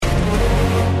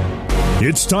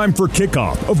It's time for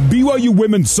kickoff of BYU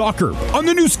Women's Soccer on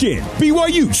the new skin,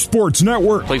 BYU Sports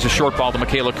Network. Plays a short ball to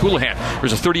Michaela Coulihan.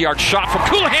 There's a 30-yard shot from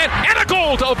Coulihan and a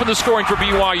goal to open the scoring for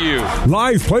BYU.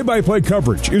 Live play-by-play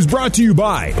coverage is brought to you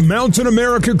by Mountain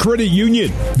America Credit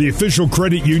Union, the official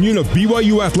credit union of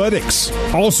BYU Athletics.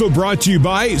 Also brought to you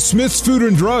by Smith's Food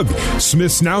and Drug.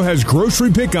 Smith's now has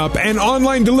grocery pickup and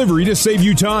online delivery to save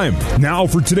you time. Now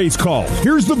for today's call,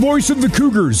 here's the voice of the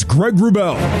Cougars, Greg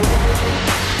Wrubell.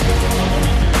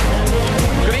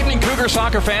 Cougar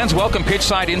soccer fans, welcome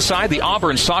pitchside inside the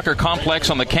Auburn Soccer Complex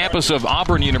on the campus of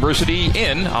Auburn University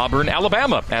in Auburn,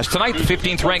 Alabama. As tonight, the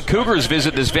 15th-ranked Cougars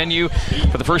visit this venue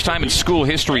for the first time in school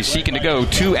history, seeking to go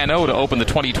 2-0 to open the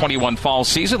 2021 fall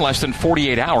season, less than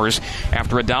 48 hours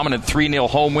after a dominant 3-0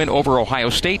 home win over Ohio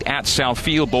State at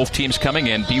Southfield. Both teams coming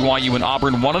in, BYU and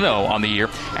Auburn 1-0 on the year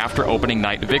after opening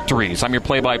night victories. I'm your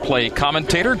play-by-play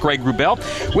commentator, Greg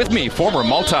Wrubell. With me, former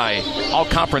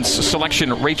multi-all-conference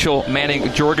selection Rachel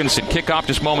Manning-Jorgensen. Kickoff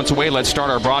just moments away. Let's start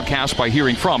our broadcast by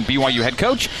hearing from BYU head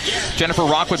coach Jennifer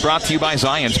Rockwood, brought to you by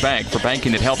Zions Bank. For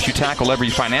banking that helps you tackle every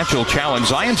financial challenge,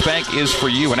 Zions Bank is for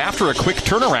you. And after a quick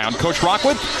turnaround, Coach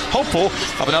Rockwood hopeful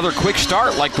of another quick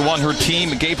start like the one her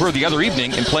team gave her the other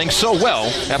evening in playing so well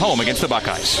at home against the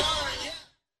Buckeyes.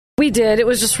 We did. It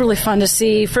was just really fun to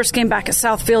see. First game back at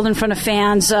Southfield in front of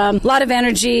fans. A lot of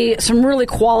energy, some really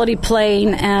quality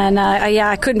playing, and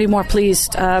I couldn't be more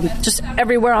pleased. Just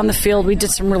everywhere on the field, we did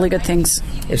some really good things.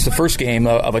 It's the first game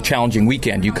of a challenging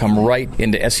weekend. You come right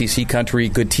into SEC country,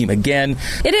 good team again.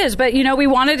 It is, but, we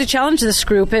wanted to challenge this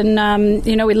group, and,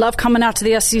 we love coming out to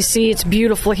the SEC. It's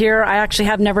beautiful here. I actually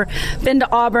have never been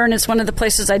to Auburn. It's one of the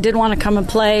places I did want to come and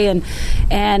play,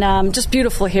 and just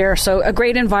beautiful here. So a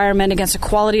great environment against a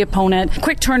quality opponent.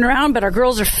 Quick turnaround, but our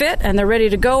girls are fit and they're ready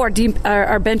to go.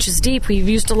 Our bench is deep. We've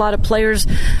used a lot of players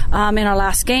in our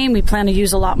last game. We plan to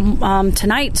use a lot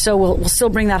tonight, so we'll still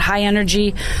bring that high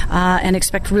energy and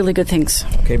expect really good things.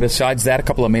 Okay, besides that, a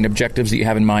couple of main objectives that you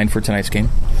have in mind for tonight's game?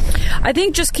 I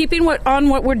think just keeping what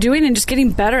we're doing and just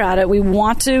getting better at it. We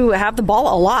want to have the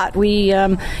ball a lot. We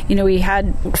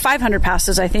had 500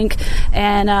 passes, I think,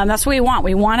 and that's what we want.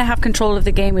 We want to have control of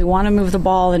the game. We want to move the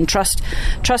ball and trust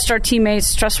our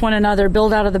teammates, trust one another,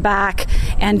 build out of the back,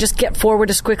 and just get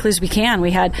forward as quickly as we can. We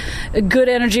had a good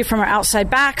energy from our outside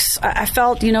backs. I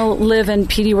felt, Liv and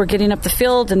PD were getting up the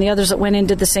field, and the others that went in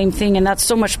did the same thing, and that's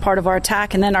so much part of our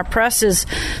attack. And then our press is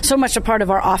so much a part of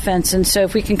our offense. And so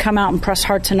if we can come out and press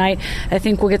hard tonight, I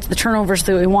think we'll get to the turnovers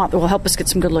that we want that will help us get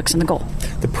some good looks in the goal.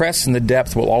 The press and the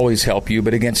depth will always help you,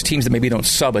 but against teams that maybe don't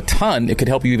sub a ton, it could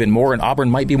help you even more, and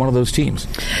Auburn might be one of those teams.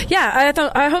 Yeah,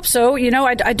 I hope so.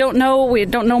 I don't know. We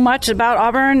don't know much about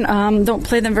Auburn. Don't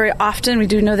play them very often. We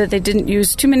do know that they didn't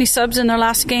use too many subs in their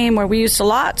last game, where we used a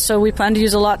lot, so we plan to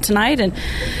use a lot tonight,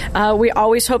 and we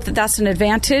always hope that that's an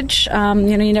advantage.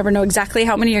 You never know exactly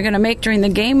how many you're going to make during the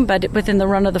game, but within the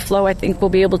run of the flow, I think we'll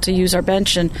be able to use our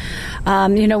bench. And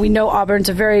we know Auburn's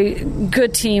a very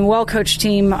good team, well-coached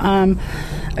team.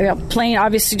 Playing,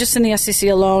 obviously, just in the SEC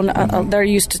alone, they're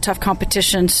used to tough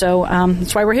competition, so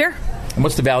that's why we're here. And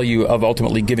what's the value of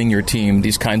ultimately giving your team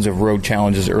these kinds of road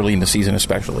challenges early in the season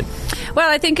especially? Well,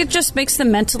 I think it just makes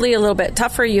them mentally a little bit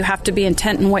tougher. You have to be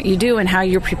intent in what you do and how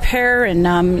you prepare. And,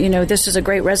 this is a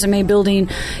great resume-building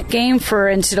game for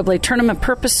NCAA tournament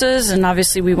purposes. And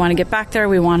obviously we want to get back there.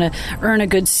 We want to earn a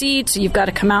good seed. So you've got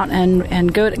to come out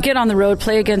and get on the road,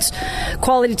 play against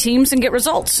quality teams, and get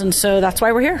results. And so that's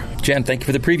why we're here. Jen, thank you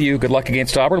for the preview. Good luck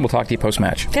against Auburn. We'll talk to you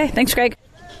post-match. Okay, thanks, Greg.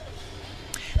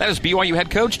 That is BYU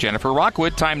head coach Jennifer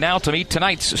Rockwood. Time now to meet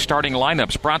tonight's starting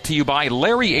lineups, brought to you by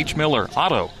Larry H. Miller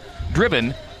Auto,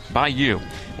 driven by you.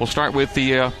 We'll start with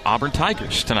the Auburn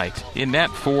Tigers tonight. In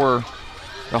net for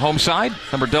the home side,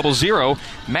 number 00,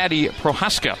 Maddie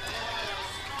Prohaska.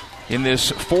 In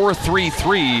this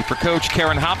 4-3-3 for Coach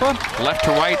Karen Hoppe, left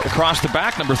to right across the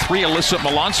back, number 3, Alyssa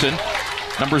Melanson.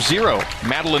 Number 0,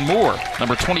 Madeline Moore.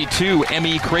 Number 22,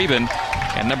 Emmy Craven.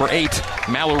 And number 8,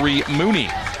 Mallory Mooney.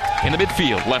 In the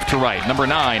midfield, left to right, number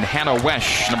 9, Hannah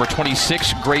Wesh. Number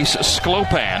 26, Grace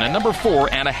Sklopan. And number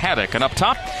 4, Anna Haddock. And up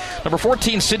top, number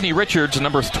 14, Sydney Richards. And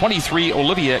number 23,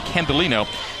 Olivia Candelino.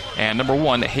 And number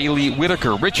 1, Haley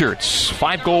Whitaker Richards.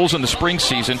 5 goals in the spring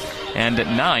season and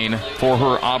 9 for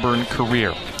her Auburn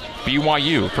career.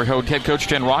 BYU for head coach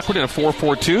Jen Rockwood in a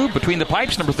 4-4-2. Between the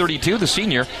pipes, number 32, the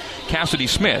senior, Cassidy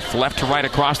Smith. Left to right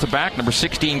across the back, number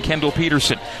 16, Kendall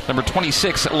Peterson. Number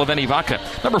 26, Leveni Vaca.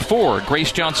 Number 4,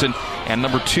 Grace Johnson. and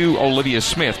number 2, Olivia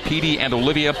Smith. Petey and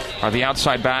Olivia are the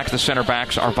outside backs. The center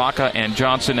backs are Vaca and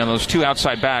Johnson. And those two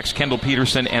outside backs, Kendall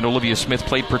Peterson and Olivia Smith,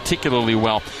 played particularly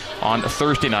well on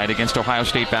Thursday night against Ohio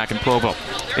State back in Provo.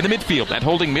 In the midfield, at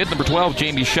holding mid, number 12,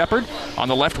 Jamie Shepard. On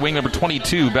the left wing, number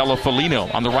 22, Bella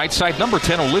Folino. On the right side, number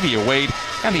 10, Olivia Wade.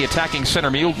 And the attacking center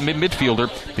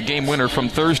midfielder, the game winner from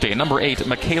Thursday, number 8,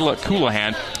 Michaela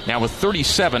Coulihan, now with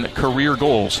 37 career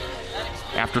goals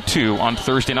after 2 on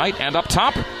Thursday night. And up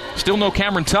top, still no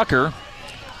Cameron Tucker.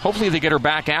 Hopefully they get her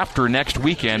back after next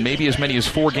weekend. Maybe as many as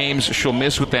 4 games she'll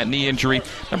miss with that knee injury.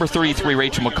 Number 33,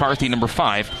 Rachel McCarthy. Number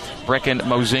 5, Brecken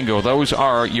Mozingo. Those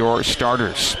are your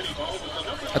starters.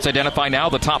 Let's identify now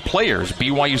the top players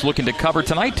BYU's looking to cover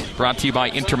tonight. Brought to you by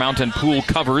Intermountain Pool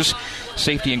Covers.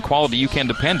 Safety and quality you can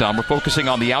depend on. We're focusing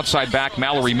on the outside back,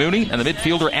 Mallory Mooney, and the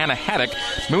midfielder, Anna Haddock.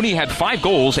 Mooney had 5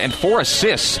 goals and 4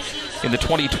 assists in the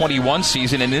 2021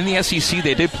 season, and in the SEC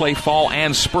they did play fall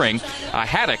and spring.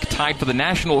 Haddock tied for the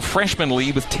National Freshman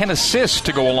League with 10 assists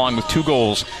to go along with 2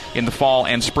 goals in the fall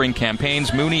and spring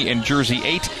campaigns. Mooney in jersey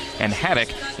 8 and Haddock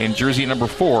in jersey number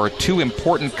 4. 2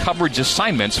 important coverage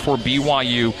assignments for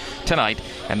BYU tonight,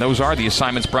 and those are the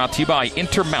assignments brought to you by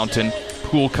Intermountain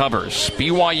Pool Covers.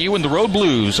 BYU and the Road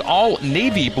Blues, all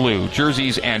navy blue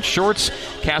jerseys and shorts.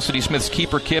 Cassidy Smith's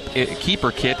keeper kit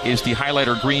is the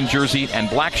highlighter green jersey and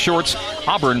black shorts.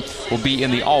 Auburn will be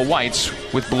in the all whites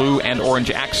with blue and orange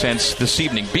accents this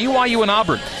evening. BYU and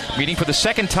Auburn meeting for the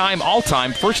second time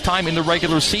all-time, first time in the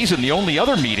regular season. The only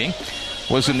other meeting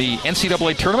was in the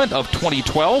NCAA tournament of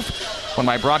 2012 when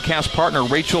my broadcast partner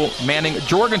Rachel Manning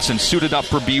Jorgensen suited up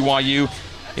for BYU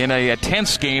in a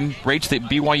tense game. Rach, that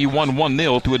BYU won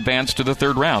 1-0 to advance to the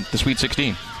third round, the Sweet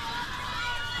 16.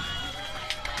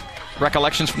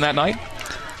 Recollections from that night?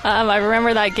 I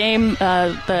remember that game.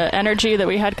 The energy that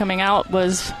we had coming out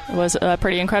was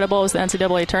pretty incredible. It was the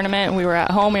NCAA tournament. We were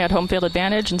at home. We had home field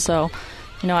advantage, and so,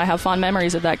 I have fond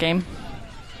memories of that game.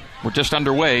 We're just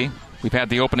underway. We've had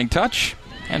the opening touch,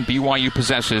 and BYU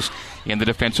possesses in the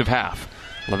defensive half.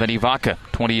 Leveni Vaca,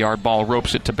 20-yard ball,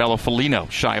 ropes it to Bella Folino,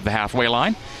 shy of the halfway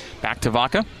line. Back to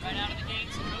Vaca.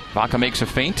 Vaca makes a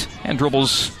feint and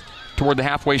dribbles toward the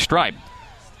halfway stripe.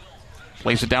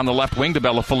 Plays it down the left wing to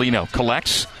Bella Folino.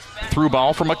 Collects. Through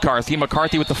ball for McCarthy.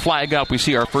 McCarthy with the flag up. We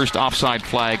see our first offside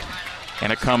flag,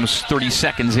 and it comes 30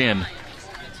 seconds in.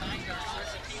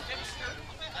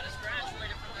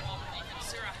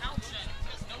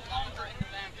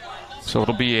 So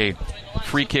it'll be a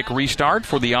free kick restart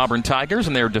for the Auburn Tigers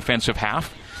in their defensive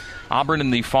half. Auburn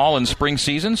in the fall and spring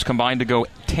seasons combined to go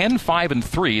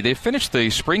 10-5-3. They finished the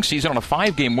spring season on a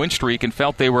 5-game win streak and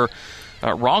felt they were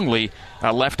wrongly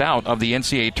left out of the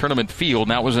NCAA tournament field.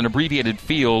 Now it was an abbreviated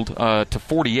field to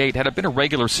 48. Had it been a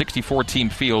regular 64-team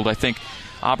field, I think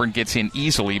Auburn gets in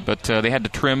easily, but they had to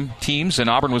trim teams, and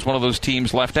Auburn was one of those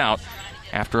teams left out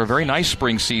after a very nice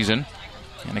spring season.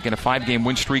 And again, a 5-game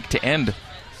win streak to end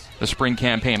the spring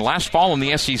campaign. Last fall in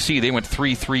the SEC, they went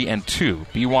 3-3-2.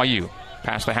 BYU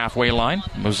past the halfway line.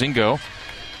 Mozingo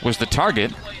was the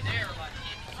target,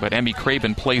 but Emmy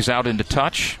Craven plays out into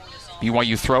touch.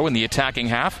 BYU throw in the attacking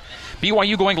half.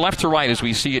 BYU going left to right as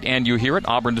we see it and you hear it.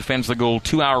 Auburn defends the goal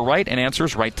to our right and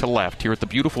answers right to left here at the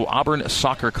beautiful Auburn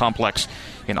Soccer Complex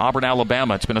in Auburn,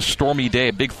 Alabama. It's been a stormy day,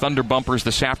 big thunder bumpers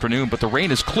this afternoon, but the rain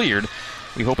is cleared.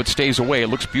 We hope it stays away. It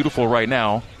looks beautiful right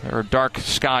now. There are dark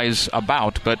skies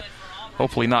about, but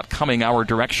hopefully not coming our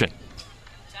direction.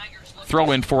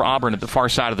 Throw in for Auburn at the far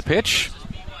side of the pitch.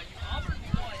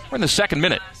 We're in the second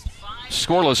minute.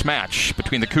 Scoreless match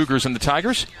between the Cougars and the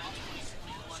Tigers.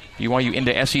 BYU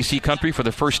into SEC country for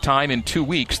the first time in 2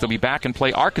 weeks. They'll be back and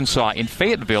play Arkansas in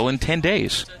Fayetteville in 10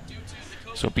 days.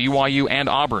 So BYU and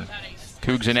Auburn,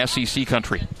 Cougs in SEC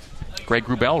country. Greg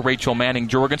Wrubell, Rachel Manning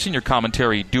Jorgensen, your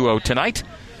commentary duo tonight.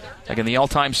 Again, the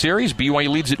all-time series, BYU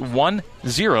leads it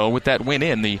 1-0 with that win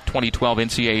in the 2012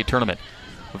 NCAA tournament.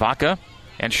 Vaca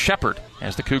and Shepard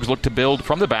as the Cougs look to build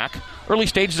from the back. Early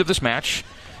stages of this match,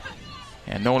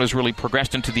 and no one has really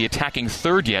progressed into the attacking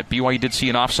third yet. BYU did see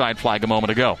an offside flag a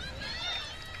moment ago.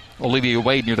 Olivia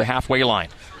Wade near the halfway line.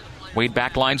 Wade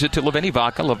backlines it to Leveni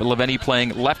Vaca. Leveni playing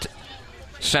left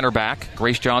center back.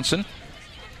 Grace Johnson,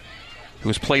 who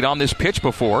has played on this pitch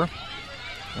before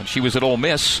when she was at Ole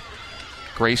Miss.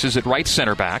 Grace is at right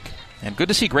center back. And good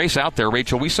to see Grace out there,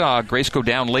 Rachel. We saw Grace go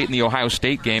down late in the Ohio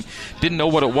State game. Didn't know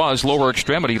what it was, lower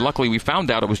extremity. Luckily, we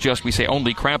found out it was just, we say,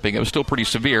 only cramping. It was still pretty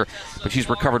severe, but she's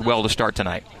recovered well to start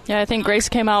tonight. Yeah, I think Grace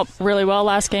came out really well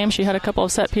last game. She had a couple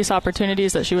of set-piece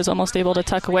opportunities that she was almost able to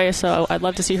tuck away, so I'd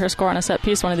love to see her score on a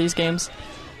set-piece one of these games.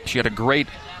 She had a great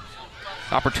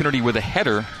opportunity with a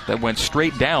header that went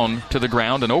straight down to the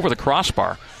ground and over the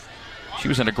crossbar. She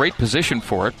was in a great position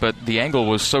for it, but the angle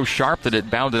was so sharp that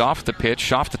it bounded off the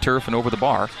pitch, off the turf, and over the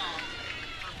bar.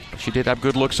 She did have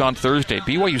good looks on Thursday.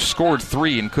 BYU scored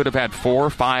 3 and could have had 4,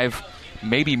 5,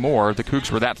 maybe more. The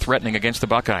Cougs were that threatening against the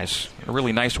Buckeyes. A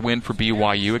really nice win for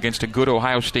BYU against a good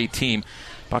Ohio State team.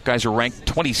 Buckeyes are ranked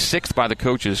 26th by the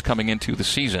coaches coming into the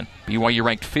season. BYU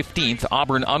ranked 15th,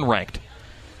 Auburn unranked.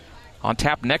 On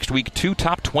tap next week, 2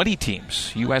 top 20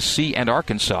 teams, USC and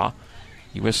Arkansas.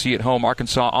 USC at home,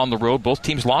 Arkansas on the road. Both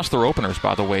teams lost their openers,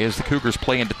 by the way, as the Cougars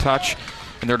play into touch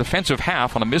in their defensive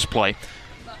half on a misplay.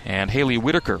 And Haley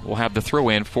Whitaker will have the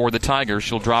throw-in for the Tigers.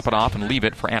 She'll drop it off and leave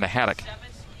it for Anna Haddock.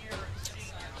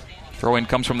 Throw-in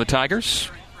comes from the Tigers.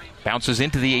 Bounces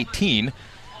into the 18.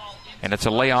 And it's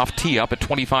a layoff tee-up at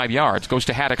 25 yards. Goes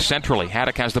to Haddock centrally.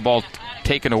 Haddock has the ball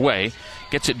taken away.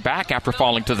 Gets it back after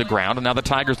falling to the ground, and now the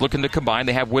Tigers looking to combine.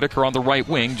 They have Whitaker on the right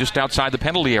wing, just outside the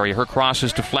penalty area. Her cross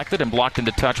is deflected and blocked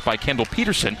into touch by Kendall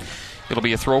Peterson. It'll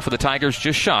be a throw for the Tigers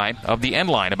just shy of the end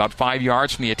line, about 5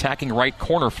 yards from the attacking right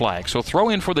corner flag. So throw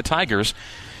in for the Tigers,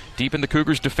 deep in the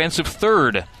Cougars' defensive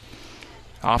third.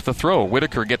 Off the throw,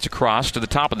 Whitaker gets across to the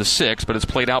top of the 6, but it's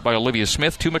played out by Olivia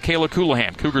Smith to Michaela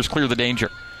Coulihan. Cougars clear the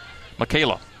danger.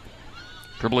 Michaela,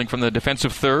 dribbling from the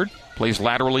defensive third, plays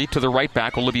laterally to the right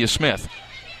back, Olivia Smith.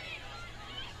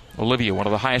 Olivia, one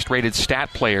of the highest-rated stat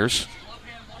players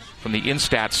from the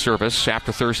InStat service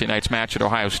after Thursday night's match at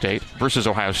Ohio State versus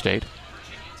Ohio State.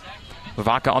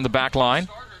 Vaca on the back line.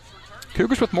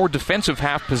 Cougars with more defensive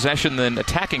half possession than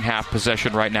attacking half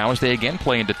possession right now as they again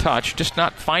play into touch, just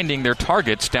not finding their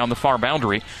targets down the far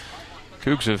boundary.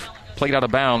 Cougs have played out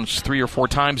of bounds 3 or 4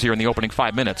 times here in the opening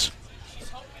 5 minutes.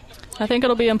 I think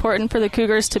it'll be important for the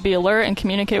Cougars to be alert and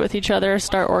communicate with each other,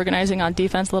 start organizing on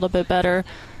defense a little bit better,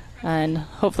 and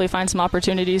hopefully find some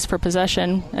opportunities for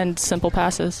possession and simple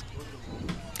passes.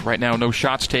 Right now, no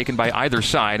shots taken by either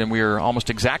side, and we are almost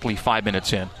exactly 5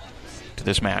 minutes in to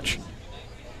this match.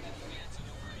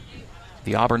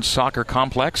 The Auburn Soccer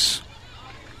Complex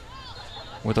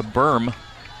with a berm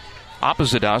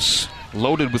opposite us,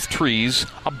 loaded with trees.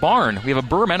 A barn. We have a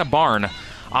berm and a barn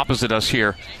opposite us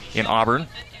here in Auburn.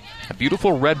 A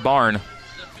beautiful red barn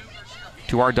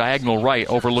to our diagonal right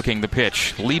overlooking the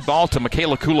pitch. Lead ball to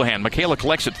Michaela Coulihan. Michaela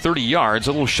collects it 30 yards.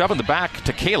 A little shove in the back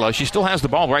to Kayla. She still has the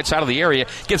ball right side of the area.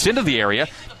 Gets into the area.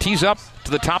 Tees up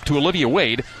to the top to Olivia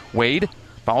Wade. Wade,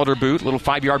 ball at her boot. Little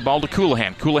 5-yard ball to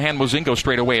Coulihan. Coulihan Mozingo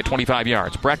straight away at 25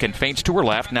 yards. Brecken feints to her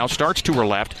left. Now starts to her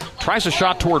left. Tries a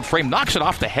shot toward frame. Knocks it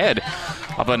off the head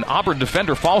of an Auburn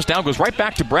defender. Falls down. Goes right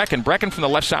back to Brecken. Brecken from the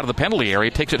left side of the penalty area.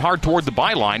 Takes it hard toward the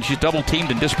byline. She's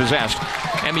double-teamed and dispossessed.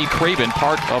 Emmy Craven,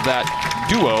 part of that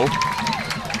duo,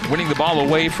 winning the ball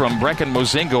away from Brecken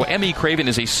Mozingo. Emmy Craven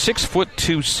is a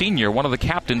 6'2" senior, one of the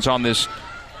captains on this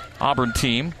Auburn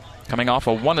team, coming off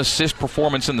a 1-assist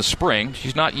performance in the spring.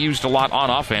 She's not used a lot on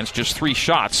offense, just 3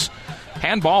 shots.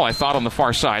 Handball, I thought, on the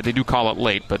far side. They do call it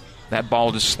late, but that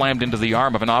ball just slammed into the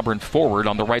arm of an Auburn forward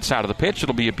on the right side of the pitch.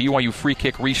 It'll be a BYU free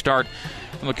kick restart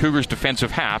from the Cougars'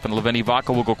 defensive half, and Leveni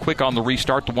Vaca will go quick on the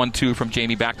restart. The 1-2 from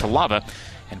Jamie back to Lava.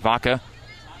 And Vaca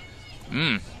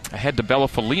ahead to Bella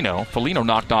Folino. Folino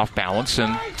knocked off balance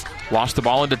and lost the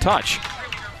ball into touch.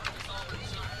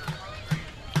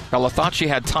 Bella thought she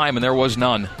had time, and there was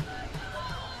none.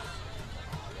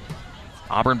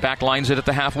 Auburn backlines it at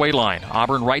the halfway line.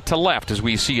 Auburn right to left as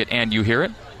we see it and you hear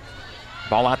it.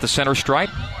 Ball at the center stripe.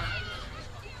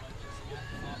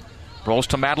 Rolls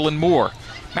to Madeline Moore.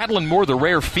 Madeline Moore, the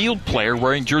rare field player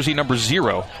wearing jersey number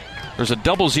 0. There's a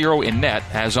 0-0 in net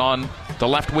as on the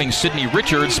left wing, Sydney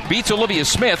Richards beats Olivia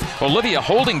Smith. Olivia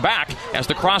holding back as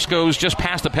the cross goes just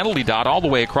past the penalty dot all the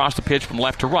way across the pitch from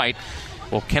left to right.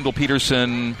 Will Kendall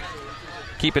Peterson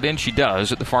keep it in? She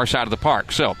does at the far side of the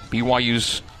park. So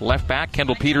BYU's left back,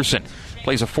 Kendall Peterson,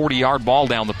 plays a 40-yard ball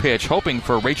down the pitch, hoping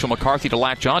for Rachel McCarthy to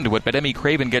latch onto it, but Emmy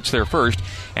Craven gets there first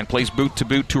and plays boot to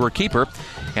boot to her keeper.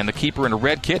 And the keeper in a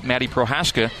red kit, Maddie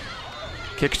Prohaska,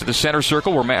 kicks to the center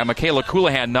circle where Michaela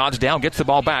Coulihan nods down, gets the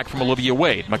ball back from Olivia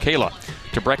Wade. Michaela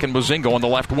to Brecken Mozingo on the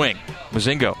left wing.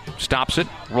 Mozingo stops it,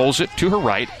 rolls it to her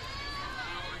right,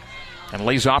 and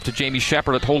lays off to Jamie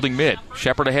Shepard at holding mid.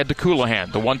 Shepard ahead to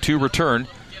Coulihan. The 1-2 return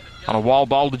on a wall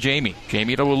ball to Jamie.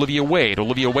 Jamie to Olivia Wade.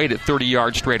 Olivia Wade at 30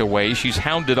 yards straight away. She's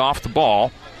hounded off the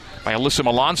ball by Alyssa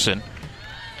Melanson.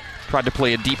 Tried to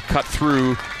play a deep cut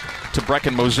through to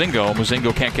Brecken Mozingo.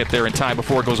 Mozingo can't get there in time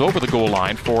before it goes over the goal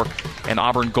line for an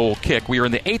Auburn goal kick. We are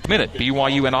in the 8th minute.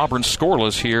 BYU and Auburn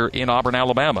scoreless here in Auburn,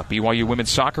 Alabama. BYU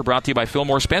women's soccer brought to you by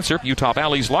Fillmore Spencer, Utah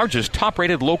Valley's largest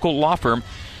top-rated local law firm.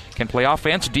 Can play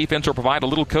offense, defense, or provide a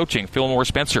little coaching. Fillmore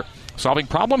Spencer, solving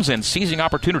problems and seizing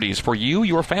opportunities for you,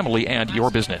 your family, and your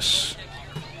business.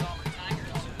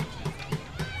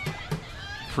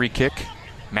 Free kick.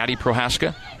 Maddie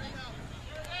Prohaska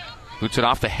boots it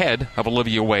off the head of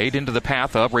Olivia Wade into the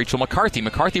path of Rachel McCarthy.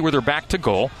 McCarthy with her back to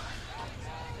goal.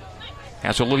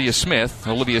 As Olivia Smith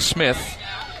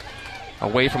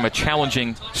away from a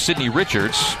challenging Sydney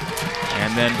Richards.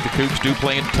 And then the Cougs do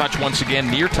play in touch once again,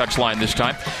 near touchline this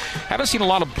time. Haven't seen a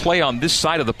lot of play on this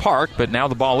side of the park, but now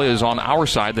the ball is on our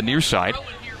side, the near side.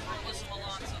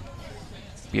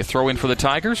 Be a throw in for the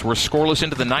Tigers. We're scoreless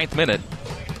into the 9th minute.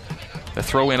 The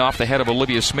throw in off the head of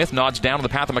Olivia Smith nods down to the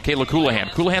path of Michaela Coulihan.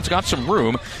 Coulihan's got some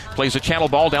room. Plays a channel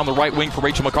ball down the right wing for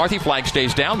Rachel McCarthy. Flag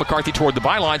stays down. McCarthy toward the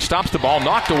byline. Stops the ball.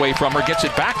 Knocked away from her. Gets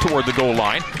it back toward the goal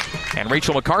line. And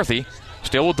Rachel McCarthy,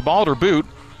 still with the ball at her boot,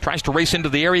 tries to race into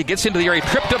the area. Gets into the area.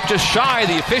 Tripped up just shy.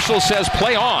 The official says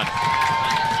play on.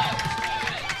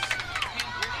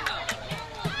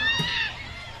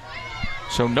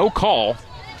 So no call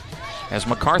as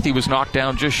McCarthy was knocked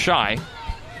down just shy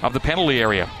of the penalty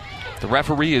area. The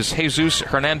referee is Jesus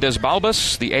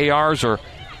Hernandez-Balbas. The ARs are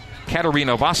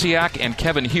Katarina Wasiak and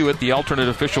Kevin Hewitt. The alternate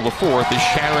official, the fourth, is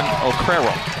Sharon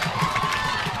O'Crero.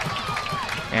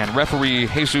 And referee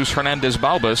Jesus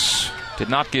Hernandez-Balbas did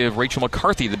not give Rachel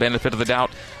McCarthy the benefit of the doubt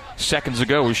seconds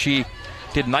ago, as she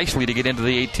did nicely to get into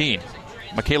the 18.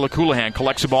 Michaela Coulihan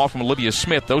collects the ball from Olivia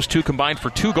Smith. Those two combined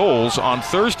for 2 goals on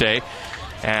Thursday,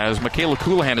 as Michaela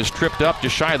Coulihan is tripped up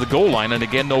just shy of the goal line, and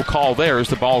again no call there as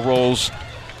the ball rolls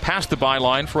past the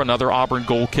byline for another Auburn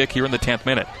goal kick here in the 10th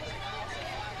minute.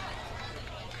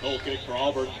 Goal kick for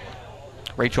Auburn.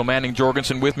 Rachel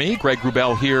Manning-Jorgensen with me, Greg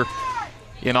Wrubell here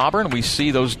in Auburn. We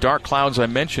see those dark clouds I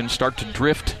mentioned start to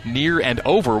drift near and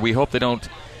over. We hope they don't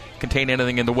contain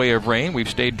anything in the way of rain. We've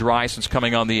stayed dry since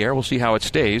coming on the air. We'll see how it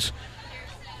stays.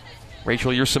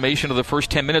 Rachel, your summation of the first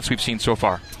 10 minutes we've seen so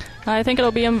far. I think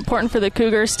it'll be important for the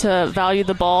Cougars to value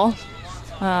the ball.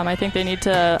 I think they need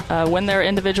to win their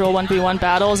individual 1v1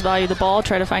 battles, value the ball,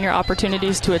 try to find your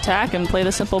opportunities to attack and play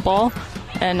the simple ball,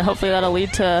 and hopefully that'll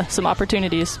lead to some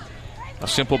opportunities. A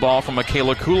simple ball from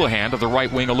Michaela Coulihan to the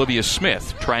right wing. Olivia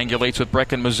Smith triangulates with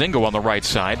Brecken Mozingo on the right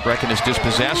side. Brecken is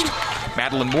dispossessed.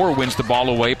 Madeline Moore wins the ball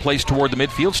away, plays toward the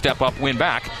midfield, step up, win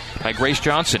back by Grace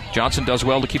Johnson. Johnson does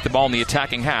well to keep the ball in the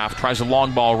attacking half, tries a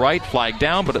long ball right, flag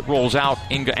down, but it rolls out.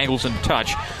 Inga angles into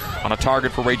touch on a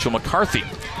target for Rachel McCarthy.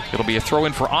 It'll be a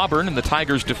throw-in for Auburn in the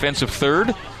Tigers' defensive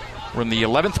third. We're in the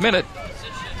 11th minute.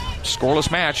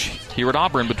 Scoreless match here at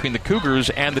Auburn between the Cougars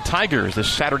and the Tigers. This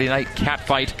Saturday night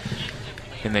catfight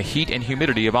in the heat and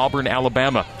humidity of Auburn,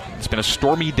 Alabama. It's been a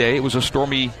stormy day. It was a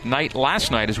stormy night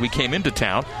last night as we came into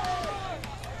town.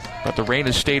 But the rain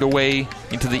has stayed away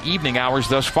into the evening hours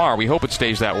thus far. We hope it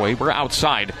stays that way. We're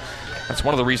outside. That's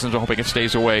one of the reasons we're hoping it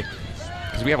stays away,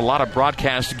 because we have a lot of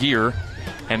broadcast gear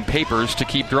and papers to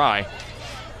keep dry.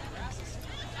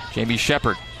 Jamie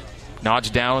Shepard nods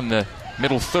down in the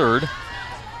middle third.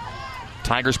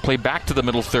 Tigers play back to the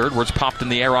middle third, where it's popped in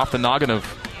the air off the noggin of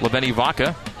Leveni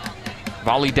Vaca.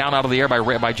 Volley down out of the air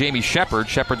by Jamie Shepard.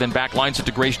 Shepard then backlines it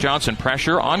to Grace Johnson.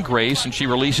 Pressure on Grace, and she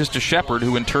releases to Shepard,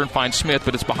 who in turn finds Smith,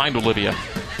 but it's behind Olivia.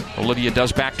 Olivia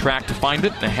does backtrack to find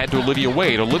it, and ahead to Olivia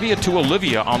Wade. Olivia to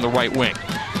Olivia on the right wing.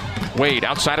 Wade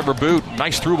outside of her boot.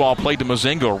 Nice through ball played to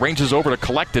Mozingo. Ranges over to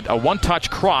collect it. A one-touch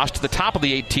cross to the top of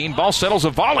the 18. Ball settles. A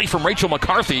volley from Rachel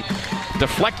McCarthy.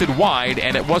 Deflected wide,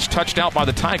 and it was touched out by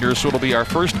the Tigers, so it'll be our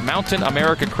first Mountain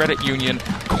America Credit Union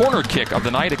corner kick of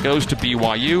the night. It goes to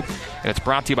BYU, and it's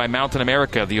brought to you by Mountain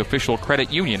America, the official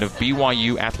credit union of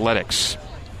BYU Athletics.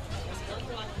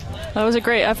 That was a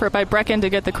great effort by Brecken to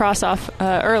get the cross off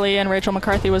early, and Rachel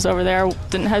McCarthy was over there.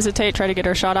 Didn't hesitate, tried to get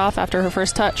her shot off after her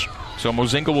first touch. So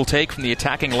Mozingo will take from the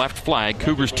attacking left flag.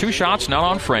 Cougars 2 shots, not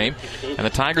on frame, and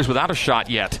the Tigers without a shot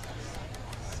yet.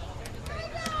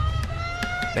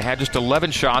 They had just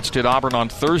 11 shots, did Auburn on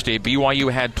Thursday.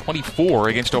 BYU had 24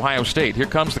 against Ohio State. Here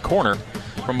comes the corner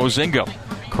from Mozingo.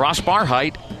 Crossbar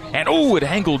height, and it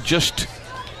angled just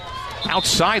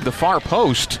outside the far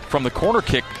post from the corner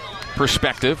kick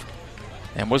perspective.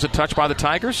 And was it touched by the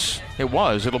Tigers? It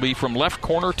was. It'll be from left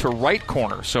corner to right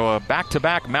corner. So a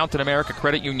back-to-back Mountain America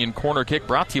Credit Union corner kick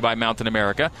brought to you by Mountain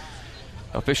America,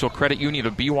 official credit union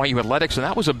of BYU Athletics. And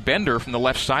that was a bender from the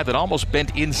left side that almost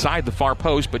bent inside the far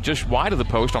post, but just wide of the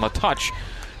post on a touch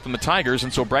from the Tigers.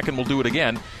 And so Brecken will do it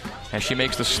again as she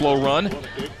makes the slow run.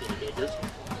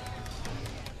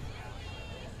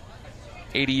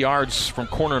 80 yards from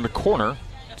corner to corner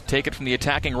to take it from the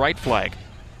attacking right flag.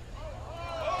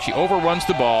 She overruns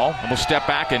the ball and will step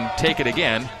back and take it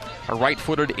again. A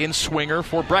right-footed in-swinger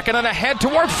for Brecken, and ahead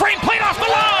toward frame, played off the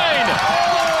line!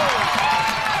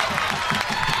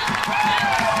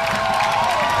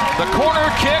 The corner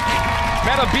kick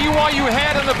met a BYU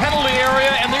head in the penalty area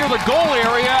and near the goal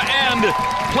area, and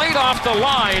played off the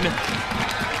line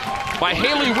by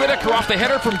Haley Whitaker off the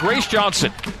header from Grace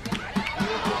Johnson.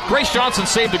 Grace Johnson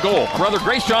saved a goal. Rather,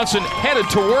 Grace Johnson headed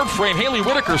toward frame. Haley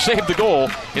Whitaker saved the goal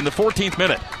in the 14th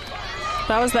minute.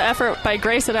 That was the effort by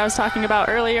Grace that I was talking about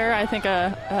earlier. I think a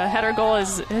header goal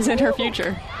is in her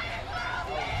future.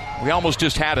 We almost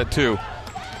just had it, too.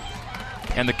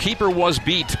 And the keeper was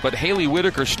beat, but Haley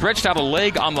Whitaker stretched out a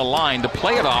leg on the line to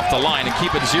play it off the line and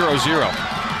keep it 0-0.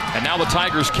 And now the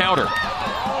Tigers counter.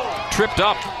 Tripped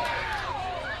up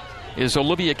is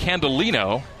Olivia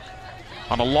Candelino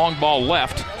on a long ball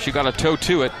left. She got a toe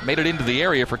to it, made it into the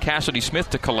area for Cassidy Smith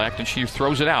to collect, and she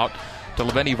throws it out to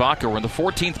Leveni Vaca. We're in the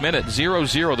 14th minute,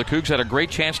 0-0. The Cougs had a great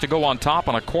chance to go on top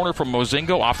on a corner from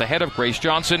Mozingo off the head of Grace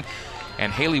Johnson,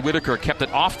 and Haley Whitaker kept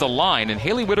it off the line. And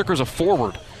Haley Whitaker's a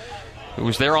forward who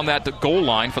was there on that goal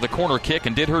line for the corner kick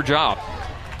and did her job.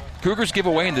 Cougars give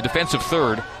away in the defensive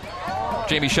third.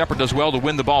 Jamie Shepard does well to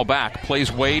win the ball back.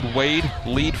 Plays Wade. Wade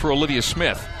lead for Olivia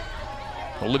Smith.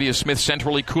 Olivia Smith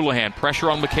centrally. Coulihan.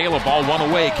 Pressure on Michaela. Ball one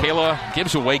away. Kayla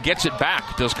gives away. Gets it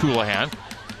back, does Coulihan.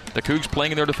 The Cougs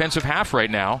playing in their defensive half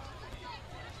right now.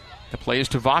 The play is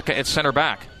to Vaca at center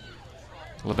back.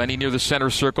 Leveni near the center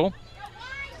circle.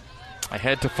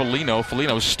 Ahead to Foligno.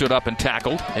 Foligno stood up and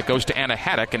tackled. It goes to Anna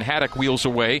Haddock, and Haddock wheels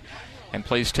away and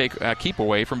plays keep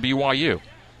away from BYU.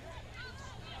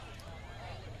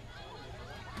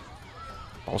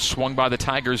 Ball swung by the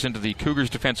Tigers into the Cougars'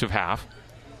 defensive half.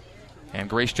 And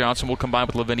Grace Johnson will combine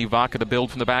with Leveni Vaca to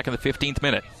build from the back in the 15th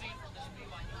minute.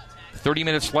 30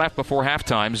 minutes left before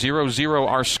halftime. 0-0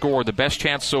 our score. The best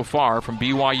chance so far from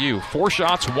BYU. 4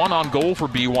 shots, 1 on goal for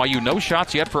BYU. No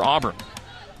shots yet for Auburn.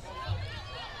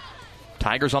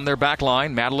 Tigers on their back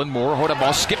line. Madeline Moore. Hold up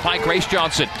ball skipped by Grace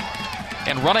Johnson.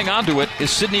 And running onto it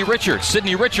is Sydney Richards.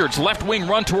 Sydney Richards, left wing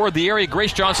run toward the area.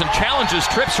 Grace Johnson challenges,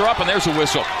 trips her up, and there's a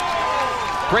whistle.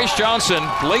 Grace Johnson,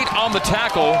 late on the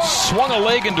tackle, swung a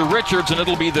leg into Richards, and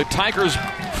it'll be the Tigers'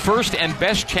 first and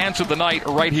best chance of the night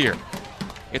right here.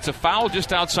 It's a foul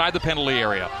just outside the penalty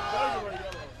area.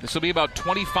 This will be about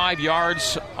 25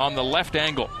 yards on the left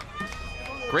angle.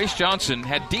 Grace Johnson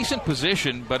had decent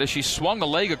position, but as she swung the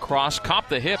leg across, copped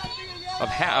the hip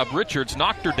of Richards,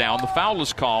 knocked her down. The foul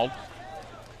is called.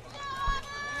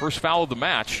 First foul of the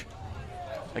match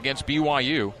against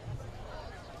BYU.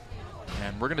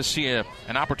 And we're going to see an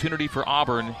opportunity for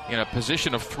Auburn in a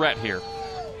position of threat here.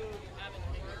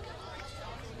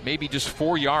 Maybe just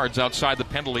 4 yards outside the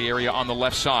penalty area on the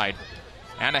left side.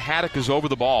 Anna Haddock is over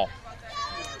the ball.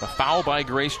 The foul by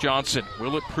Grace Johnson.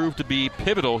 Will it prove to be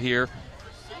pivotal here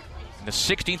in the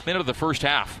 16th minute of the first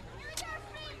half?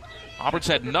 Auburn's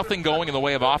had nothing going in the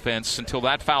way of offense until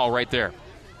that foul right there.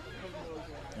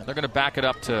 And they're going to back it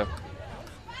up to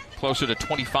closer to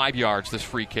 25 yards, this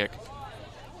free kick.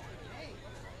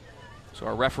 So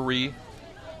our referee,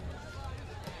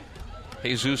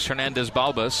 Jesus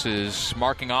Hernandez-Balbas, is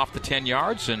marking off the 10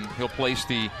 yards, and he'll place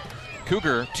the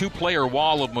Cougar two-player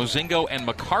wall of Mozingo and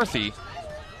McCarthy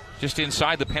just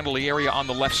inside the penalty area on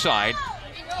the left side.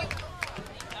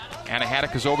 Anna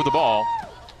Haddock is over the ball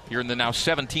here in the now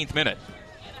 17th minute.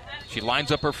 She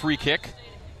lines up her free kick.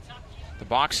 The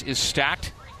box is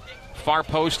stacked. Far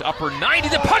post, upper 90.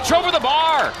 The punch over the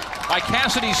bar by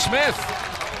Cassidy Smith.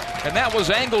 And that was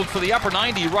angled for the upper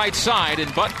 90 right side.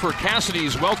 And but for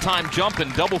Cassidy's well-timed jump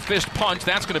and double fist punch,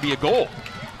 that's going to be a goal.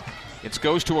 It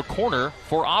goes to a corner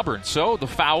for Auburn. So the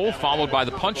foul followed by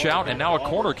the punch out and now a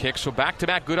corner kick. So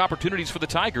back-to-back good opportunities for the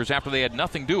Tigers after they had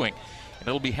nothing doing. And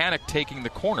it'll be Haddock taking the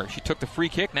corner. She took the free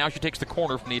kick. Now she takes the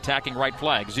corner from the attacking right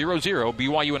flag. 0-0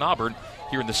 BYU and Auburn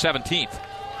here in the 17th.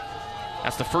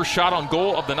 That's the first shot on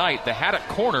goal of the night. The Haddock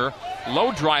corner,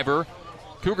 low driver.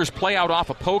 Cougars play out off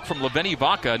a poke from Leveni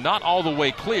Vaca, not all the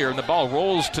way clear, and the ball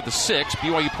rolls to the 6.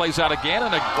 BYU plays out again,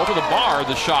 and over the bar,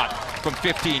 the shot from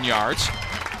 15 yards.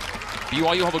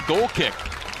 BYU have a goal kick.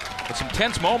 But some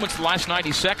tense moments the last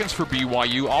 90 seconds for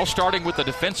BYU, all starting with a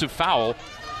defensive foul,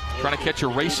 trying to catch a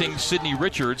racing Sydney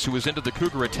Richards, who was into the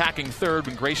Cougar attacking third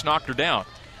when Grace knocked her down.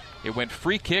 It went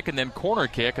free kick and then corner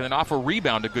kick, and then off a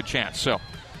rebound, a good chance. So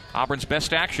Auburn's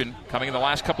best action coming in the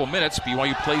last couple of minutes.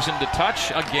 BYU plays into touch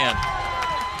again.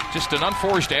 Just an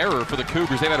unforced error for the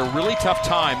Cougars. They've had a really tough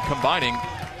time combining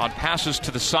on passes to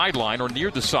the sideline or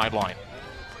near the sideline.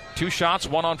 2 shots,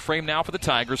 1 on frame now for the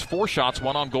Tigers. 4 shots,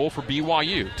 1 on goal for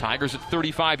BYU. Tigers at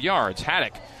 35 yards.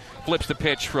 Haddock flips the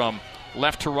pitch from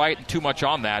left to right, and too much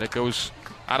on that. It goes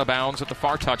out of bounds at the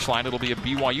far touchline. It'll be a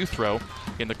BYU throw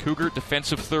in the Cougar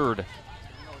defensive third.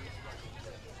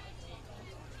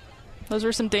 Those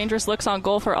were some dangerous looks on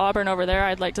goal for Auburn over there.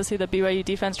 I'd like to see the BYU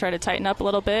defense try to tighten up a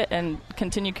little bit and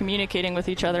continue communicating with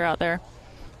each other out there.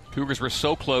 Cougars were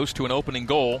so close to an opening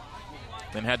goal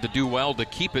then had to do well to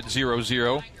keep it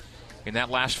 0-0 in that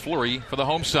last flurry for the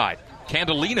home side.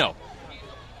 Candolino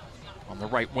on the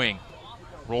right wing.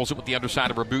 Rolls it with the underside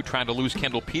of her boot, trying to lose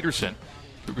Kendall Peterson.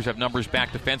 Cougars have numbers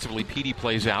back defensively. Petey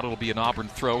plays out. It'll be an Auburn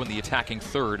throw in the attacking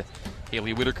third.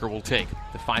 Haley Whitaker will take,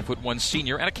 the 5'1"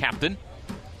 senior and a captain.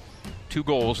 2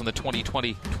 goals in the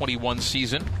 2020-21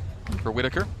 season for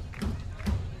Whitaker.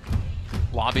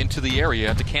 Lob into the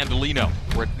area to Candolino.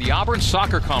 We're at the Auburn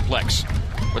Soccer Complex,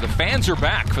 where the fans are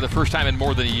back for the first time in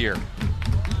more than a year.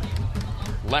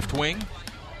 Left wing,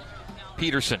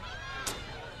 Peterson.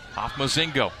 Off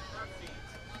Mozingo.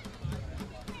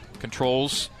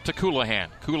 Controls to Coulihan.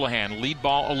 Coulihan, lead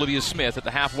ball, Olivia Smith at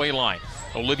the halfway line.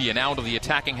 Olivia now to the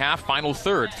attacking half, final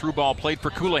third. Through ball played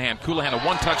for Coulihan. Coulihan, a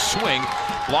one-touch swing,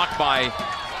 blocked by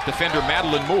defender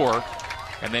Madeline Moore.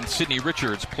 And then Sydney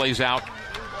Richards plays out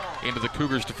into the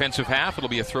Cougars' defensive half. It'll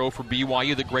be a throw for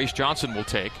BYU that Grace Johnson will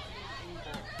take.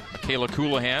 Michaela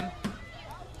Coulihan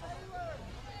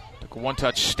took a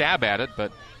one-touch stab at it,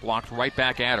 but blocked right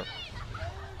back at her.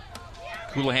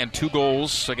 Coulihan 2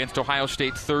 goals against Ohio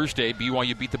State Thursday.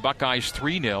 BYU beat the Buckeyes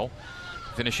 3-0.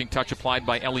 Finishing touch applied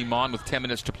by Ellie Mon with 10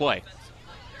 minutes to play.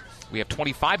 We have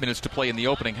 25 minutes to play in the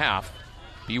opening half.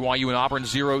 BYU and Auburn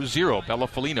 0-0. Bella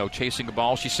Folino chasing the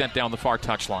ball. She sent down the far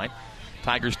touchline.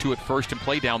 Tigers 2 at first and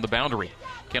play down the boundary.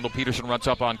 Kendall Peterson runs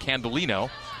up on Candolino.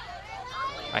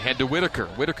 Ahead to Whitaker.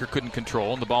 Whitaker couldn't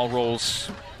control, and the ball rolls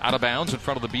out of bounds in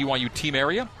front of the BYU team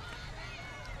area.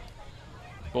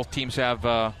 Both teams have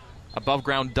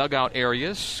above-ground dugout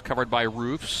areas covered by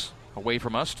roofs away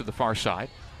from us to the far side.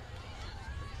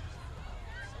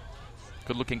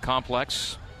 Good-looking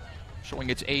complex, showing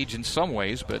its age in some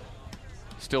ways, but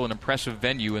still an impressive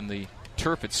venue in the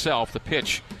turf itself. The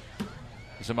pitch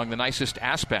is among the nicest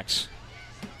aspects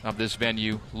of this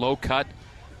venue. Low cut,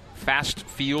 fast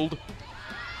field,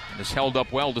 and has held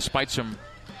up well despite some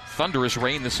thunderous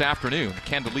rain this afternoon.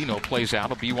 Candolino plays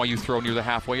out, a BYU throw near the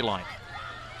halfway line.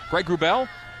 Greg Wrubell,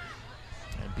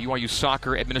 and BYU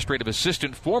soccer administrative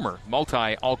assistant, former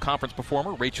multi-all-conference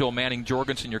performer, Rachel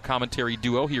Manning-Jorgensen, your commentary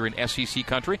duo here in SEC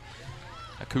country.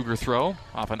 A Cougar throw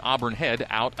off an Auburn head,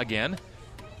 out again.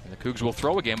 And the Cougs will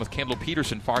throw again with Kendall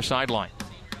Peterson, far sideline.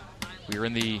 We are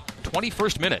in the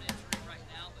 21st minute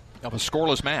of a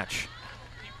scoreless match.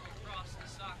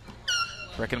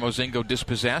 Brecken Mozingo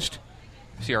dispossessed.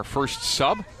 See our first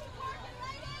sub.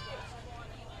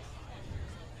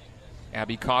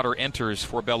 Abby Cotter enters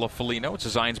for Bella Folino. It's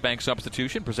a Zions Bank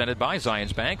substitution presented by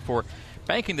Zions Bank. For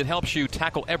banking that helps you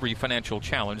tackle every financial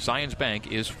challenge, Zions Bank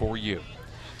is for you.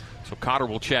 So Cotter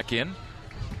will check in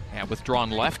at withdrawn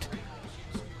left.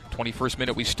 21st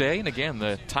minute we stay. And again,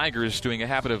 the Tigers doing a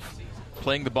habit of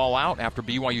playing the ball out after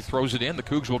BYU throws it in. The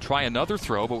Cougs will try another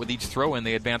throw, but with each throw in,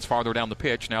 they advance farther down the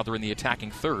pitch. Now they're in the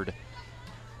attacking third.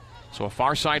 So a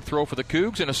far side throw for the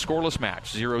Cougs in a scoreless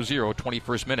match. 0-0,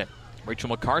 21st minute. Rachel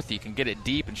McCarthy can get it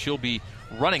deep, and she'll be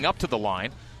running up to the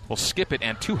line. Will skip it,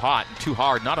 and too hot and too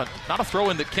hard. Not a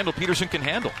throw-in that Kendall Peterson can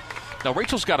handle. Now,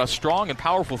 Rachel's got a strong and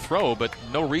powerful throw, but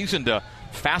no reason to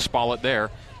fastball it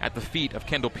there at the feet of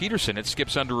Kendall Peterson. It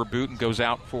skips under her boot and goes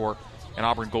out for an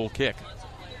Auburn goal kick.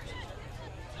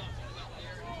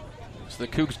 So the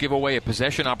Cougs give away a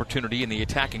possession opportunity in the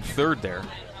attacking third there.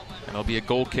 And it'll be a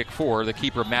goal kick for the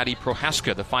keeper, Maddie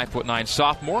Prohaska, the 5'9"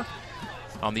 sophomore,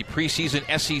 on the preseason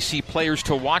SEC players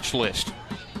to watch list.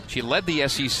 She led the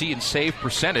SEC in save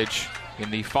percentage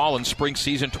in the fall and spring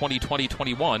season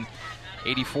 2020-21,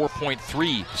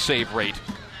 84.3 save rate,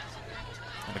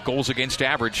 and a goals against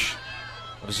average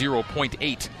of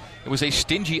 0.8. It was a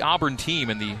stingy Auburn team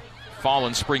in the fall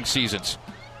and spring seasons.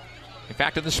 In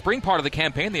fact, in the spring part of the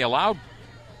campaign, they allowed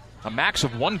a max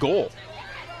of 1 goal.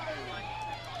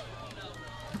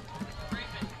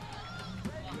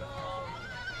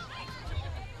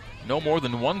 No more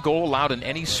than 1 goal allowed in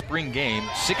any spring game.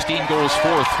 16 goals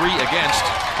for, 3 against.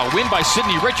 A win by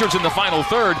Sydney Richards in the final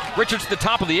third. Richards at the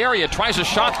top of the area tries a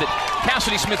shot that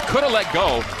Cassidy Smith could have let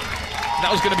go. That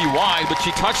was going to be wide, but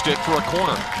she touched it for a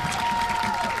corner.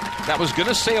 That was going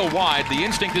to sail wide. The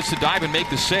instinct is to dive and make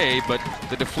the save, but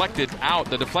the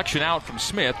deflection out from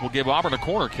Smith will give Auburn a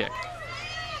corner kick.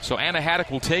 So Anna Haddock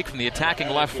will take from the attacking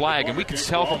left flag, and we can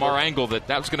tell from our angle that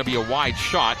was going to be a wide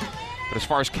shot. But as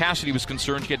far as Cassidy was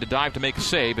concerned, she had to dive to make a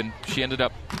save, and she ended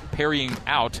up parrying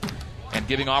out and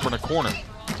giving Auburn a corner.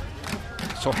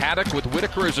 So Haddock with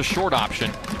Whitaker as a short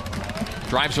option.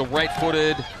 Drives a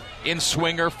right-footed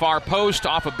in-swinger, far post,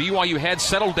 off a BYU head,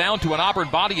 settled down to an Auburn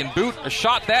body and boot. A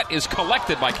shot that is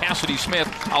collected by Cassidy Smith.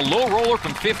 A low roller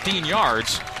from 15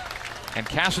 yards. And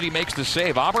Cassidy makes the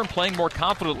save. Auburn playing more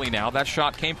confidently now. That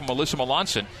shot came from Alyssa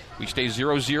Melanson. We stay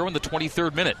 0-0 in the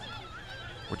 23rd minute.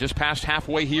 We're just past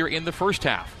halfway here in the first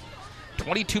half.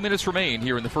 22 minutes remain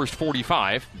here in the first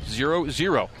 45,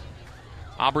 0-0.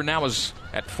 Auburn now is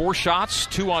at 4 shots,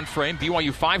 2 on frame.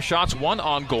 BYU 5 shots, 1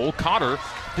 on goal. Cotter,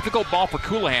 difficult ball for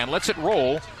Coulihan, lets it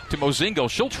roll to Mozingo.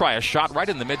 She'll try a shot right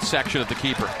in the midsection of the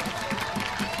keeper.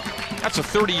 That's a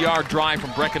 30-yard drive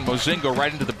from Brecken Mozingo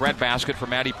right into the breadbasket for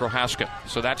Maddie Prohaska.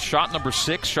 So that's shot number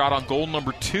 6, shot on goal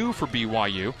number 2 for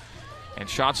BYU. And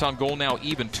shots on goal now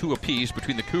even 2 apiece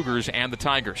between the Cougars and the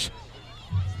Tigers.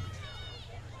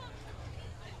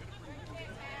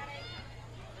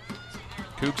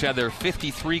 Cougs had their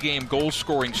 53-game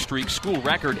goal-scoring streak, school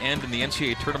record, end in the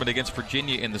NCAA tournament against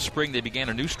Virginia in the spring. They began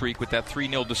a new streak with that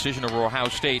 3-0 decision over Ohio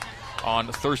State on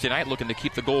Thursday night, looking to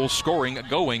keep the goal-scoring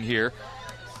going here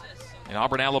in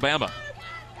Auburn, Alabama.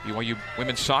 BYU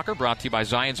Women's Soccer brought to you by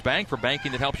Zions Bank. For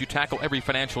banking that helps you tackle every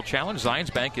financial challenge,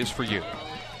 Zions Bank is for you.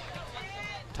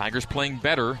 Tigers playing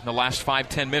better in the last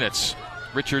 5-10 minutes.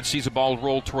 Richards sees a ball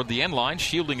roll toward the end line.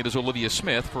 Shielding it is Olivia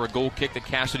Smith for a goal kick that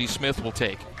Cassidy Smith will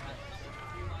take.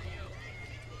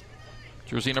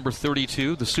 Jersey number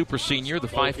 32, the super senior, the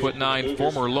 5'9",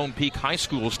 former Lone Peak High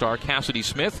School star, Cassidy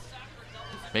Smith,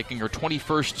 making her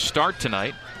 21st start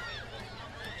tonight.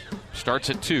 Starts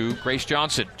at 2, Grace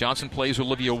Johnson. Johnson plays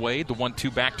Olivia Wade, the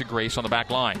 1-2 back to Grace on the back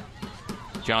line.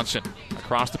 Johnson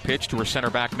across the pitch to her center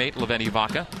back mate, Leveni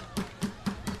Vaca.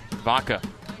 Vaca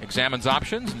examines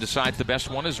options and decides the best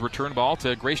one is return ball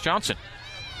to Grace Johnson.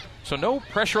 So no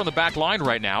pressure on the back line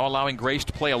right now, allowing Grace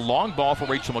to play a long ball for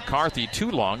Rachel McCarthy. Too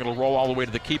long. It'll roll all the way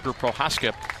to the keeper,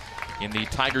 Prohaska, in the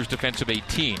Tigers' defensive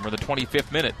 18. We're in the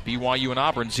 25th minute. BYU and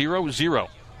Auburn 0-0.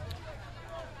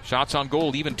 Shots on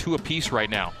goal, even 2 apiece right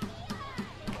now.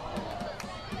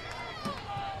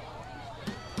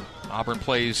 Auburn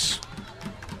plays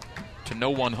to no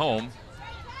one home.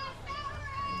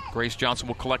 Grace Johnson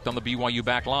will collect on the BYU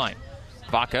back line.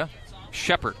 Vaca,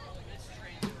 Shepard.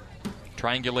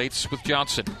 Triangulates with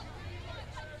Johnson.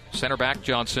 Center back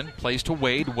Johnson plays to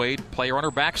Wade. Wade, player on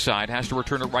her backside, has to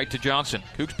return it right to Johnson.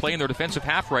 Cougs play in their defensive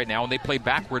half right now, and they play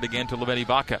backward again to Leveni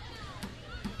Vaca.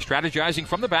 Strategizing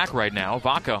from the back right now,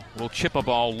 Vaca will chip a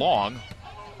ball long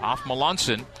off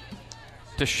Melanson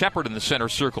to Shepard in the center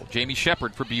circle. Jamie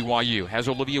Shepard for BYU has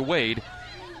Olivia Wade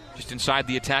just inside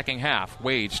the attacking half.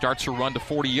 Wade starts her run to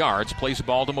 40 yards, plays the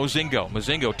ball to Mozingo.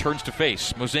 Mozingo turns to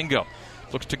face. Mozingo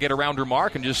looks to get around her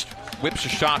mark and just whips a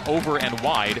shot over and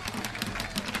wide.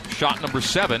 Shot number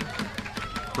 7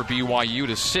 for BYU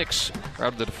to 6,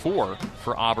 rather than 4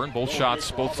 for Auburn. Both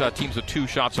teams with 2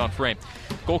 shots on frame.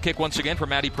 Goal kick once again for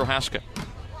Maddie Prohaska.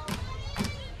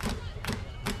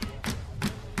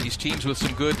 These teams with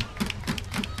some good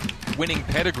winning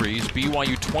pedigrees.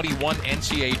 BYU 21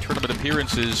 NCAA tournament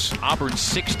appearances, Auburn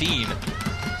 16.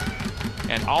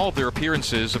 And all of their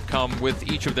appearances have come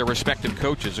with each of their respective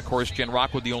coaches. Of course, Jen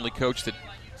Rockwood, the only coach that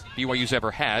BYU's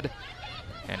ever had.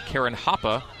 And Karen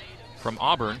Hoppe from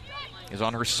Auburn is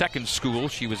on her second school.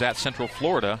 She was at Central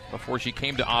Florida before she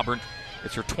came to Auburn.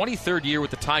 It's her 23rd year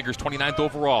with the Tigers, 29th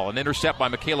overall. An intercept by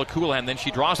Michaela Coulihan, then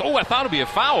she draws. Oh, I thought it would be a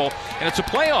foul, and it's a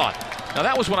play on. Now,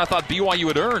 that was when I thought BYU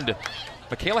had earned.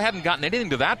 Michaela hadn't gotten anything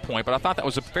to that point, but I thought that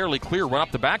was a fairly clear run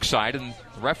up the backside, and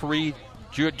the referee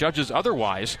judges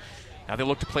otherwise. Now they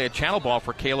look to play a channel ball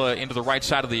for Kayla into the right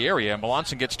side of the area.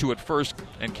 Melanson gets to it first,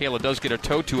 and Kayla does get a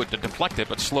toe to it to deflect it,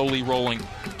 but slowly rolling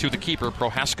to the keeper,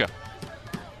 Prohaska.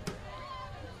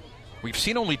 We've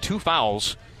seen only 2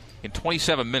 fouls in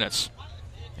 27 minutes,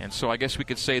 and so I guess we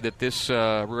could say that this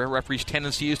referee's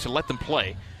tendency is to let them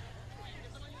play.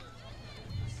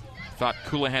 Thought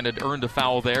Coulihan had earned a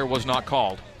foul there, was not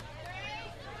called.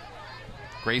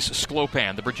 Grace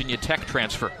Sklopan, the Virginia Tech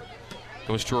transfer,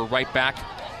 goes to her right back.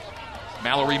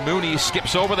 Mallory Mooney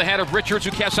skips over the head of Richards,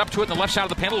 who gets up to it in the left side of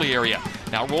the penalty area.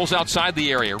 Now rolls outside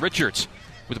the area. Richards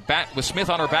with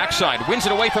Smith on her backside, wins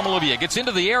it away from Olivia, gets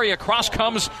into the area, cross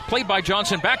comes, played by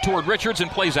Johnson, back toward Richards, and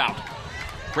plays out.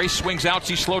 Grace swings out,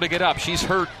 she's slow to get up. She's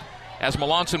hurt as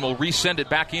Melanson will resend it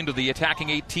back into the attacking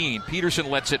 18. Peterson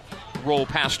lets it roll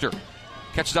past her.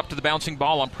 Catches up to the bouncing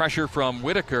ball on pressure from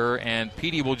Whitaker, and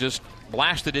Petey will just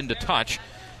blast it into touch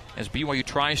as BYU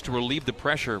tries to relieve the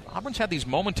pressure. Auburn's had these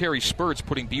momentary spurts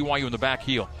putting BYU in the back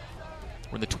heel.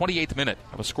 We're in the 28th minute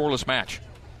of a scoreless match.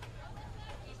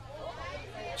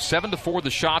 7-4 the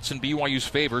shots in BYU's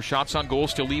favor. Shots on goal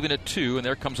still even at 2, and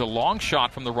there comes a long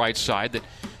shot from the right side that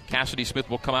Cassidy Smith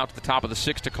will come out to the top of the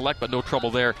 6 to collect, but no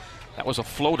trouble there. That was a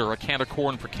floater, a can of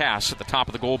corn for Cass at the top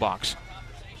of the goal box.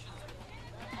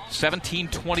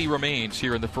 17:20 remains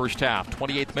here in the first half.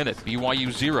 28th minute,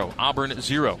 BYU 0, Auburn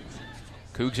 0.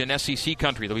 Cougs in SEC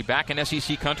country. They'll be back in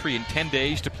SEC country in 10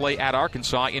 days to play at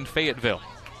Arkansas in Fayetteville.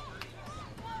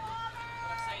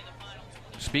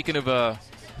 Speaking of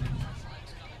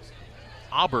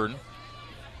Auburn,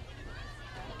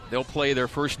 they'll play their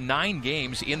first 9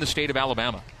 games in the state of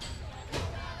Alabama.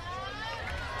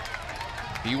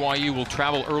 BYU will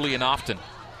travel early and often.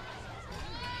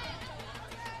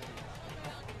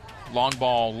 Long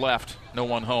ball left, no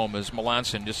one home, as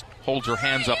Melanson just holds her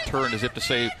hands upturned as if to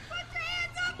say,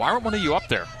 why aren't one of you up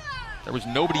there? There was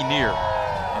nobody near.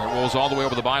 And it rolls all the way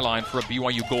over the byline for a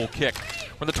BYU goal kick.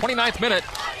 We're in the 29th minute.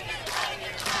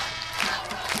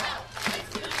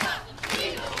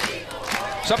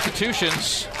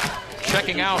 Substitutions,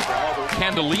 checking out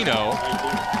Candolino,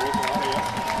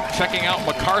 checking out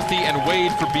McCarthy and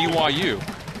Wade for BYU.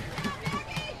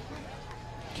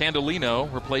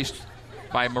 Candolino replaced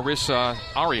by Marissa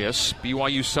Arias.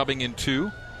 BYU subbing in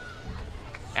 2.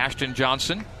 Ashton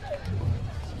Johnson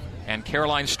and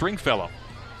Caroline Stringfellow.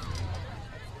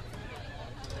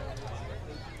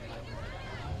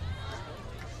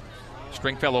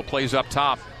 Stringfellow plays up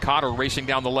top. Cotter racing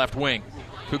down the left wing.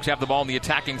 Cougs have the ball in the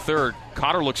attacking third.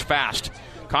 Cotter looks fast.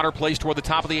 Cotter plays toward the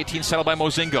top of the 18, settled by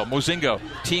Mozingo. Mozingo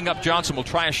teeing up Johnson, will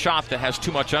try a shot that has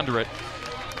too much under it.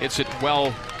 It's it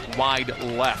well wide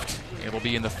left. It will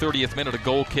be in the 30th minute, a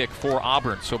goal kick for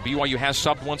Auburn. So BYU has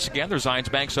subbed once again. Their Zions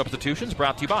Bank substitutions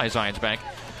brought to you by Zions Bank.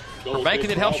 For banking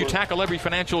that helps you tackle every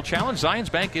financial challenge,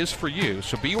 Zions Bank is for you.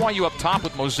 So BYU up top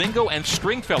with Mozingo and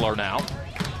Stringfellow now.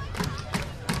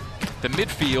 The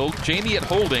midfield, Jamie at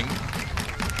holding.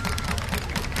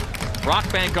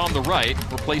 Brockbank on the right,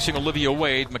 replacing Olivia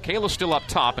Wade. Michaela's still up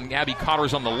top, and Abby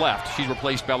Cotter's on the left. She's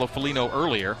replaced Bella Felino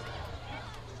earlier.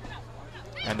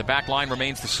 And the back line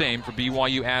remains the same for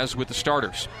BYU as with the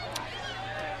starters.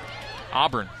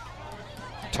 Auburn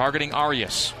targeting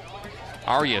Arias.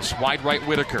 Arias, wide right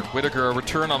Whitaker. Whitaker a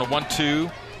return on a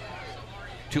 1-2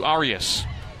 to Arias.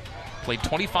 Played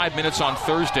 25 minutes on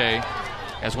Thursday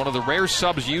as one of the rare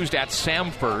subs used at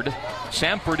Samford.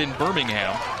 Samford in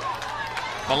Birmingham.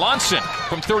 Melanson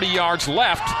from 30 yards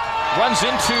left runs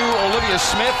into Olivia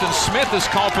Smith, and Smith is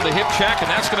called for the hip check, and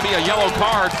that's going to be a yellow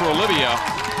card for Olivia.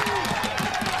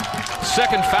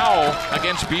 Second foul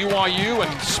against BYU,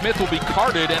 and Smith will be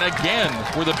carded. And again,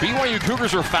 where the BYU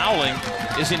Cougars are fouling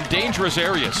is in dangerous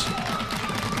areas.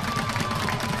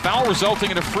 Foul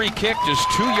resulting in a free kick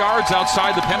just 2 yards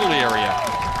outside the penalty area.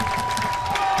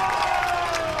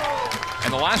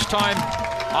 And the last time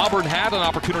Auburn had an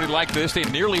opportunity like this, they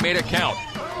nearly made it count.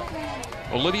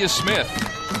 Olivia Smith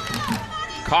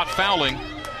caught fouling.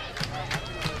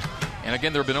 And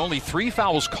again, there have been only 3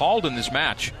 fouls called in this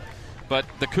match. But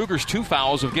the Cougars' 2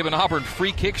 fouls have given Auburn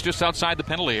free kicks just outside the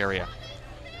penalty area.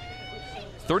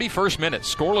 31st minute,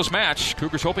 scoreless match.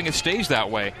 Cougars hoping it stays that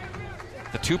way.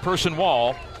 The 2-person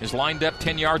wall is lined up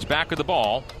 10 yards back of the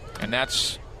ball. And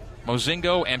that's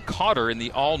Mozingo and Cotter in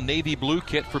the all-navy blue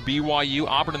kit for BYU.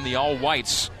 Auburn in the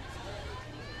all-whites.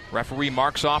 Referee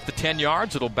marks off the 10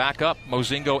 yards. It'll back up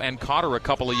Mozingo and Cotter a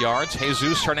couple of yards.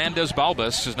 Jesus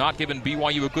Hernandez-Balbas has not given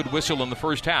BYU a good whistle in the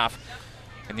first half.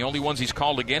 And the only ones he's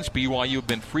called against BYU have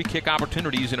been free kick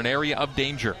opportunities in an area of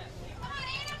danger.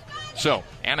 So,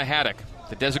 Anna Haddock,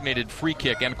 the designated free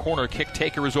kick and corner kick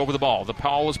taker, is over the ball. The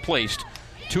ball is placed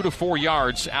 2 to 4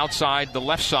 yards outside the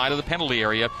left side of the penalty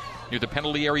area, near the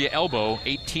penalty area elbow,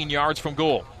 18 yards from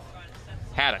goal.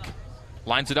 Haddock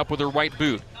lines it up with her right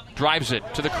boot. Drives it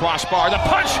to the crossbar. The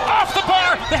punch off the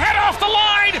bar. The head off the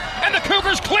line. And the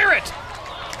Cougars clear it.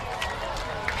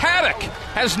 Haddock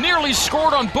has nearly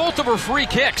scored on both of her free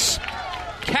kicks.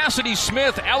 Cassidy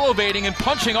Smith elevating and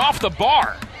punching off the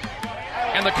bar.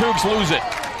 And the Cougs lose it.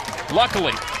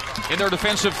 Luckily, in their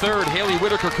defensive third, Haley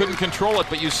Whitaker couldn't control it,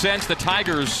 but you sense the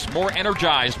Tigers more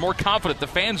energized, more confident, the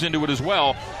fans into it as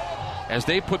well, as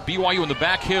they put BYU in the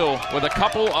back hill with a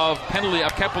couple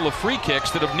of free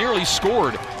kicks that have nearly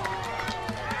scored.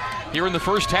 Here in the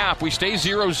first half, we stay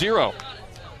 0-0.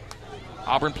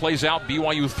 Auburn plays out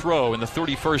BYU throw in the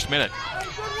 31st minute.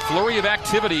 Flurry of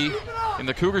activity in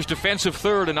the Cougars' defensive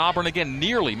third, and Auburn again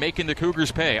nearly making the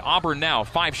Cougars pay. Auburn now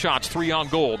 5 shots, 3 on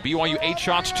goal. BYU 8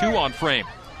 shots, 2 on frame.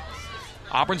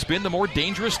 Auburn's been the more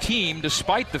dangerous team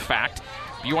despite the fact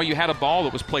BYU had a ball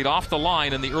that was played off the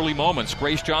line in the early moments.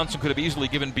 Grace Johnson could have easily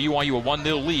given BYU a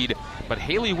 1-0 lead, but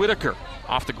Haley Whitaker,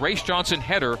 off the Grace Johnson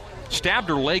header, stabbed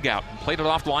her leg out and played it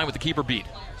off the line with the keeper beat.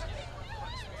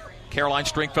 Caroline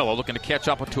Stringfellow looking to catch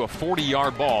up to a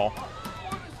 40-yard ball.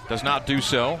 Does not do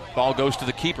so. Ball goes to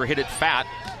the keeper, hit it fat,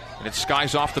 and it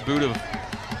skies off the boot of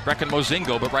Brecken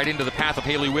Mozingo, but right into the path of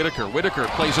Haley Whitaker. Whitaker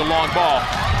plays a long ball.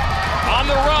 On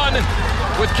the run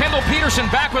with Kendall Peterson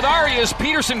back with Arias.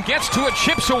 Peterson gets to it,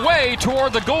 chips away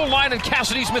toward the goal line, and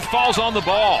Cassidy Smith falls on the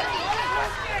ball.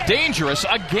 Dangerous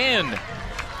again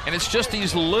And it's just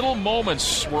these little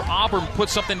moments where Auburn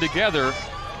puts something together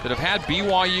that have had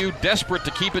BYU desperate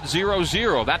to keep it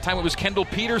 0-0. That time it was Kendall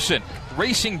Peterson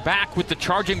racing back with the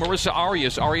charging Marissa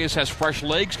Arias. Arias has fresh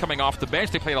legs coming off the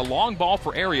bench. They played a long ball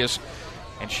for Arias,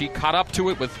 and she caught up to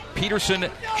it with Peterson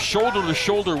shoulder to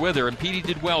shoulder with her, and Petey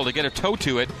did well to get a toe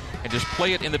to it and just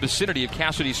play it in the vicinity of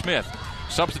Cassidy Smith.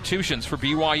 Substitutions for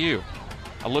BYU.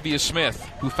 Olivia Smith,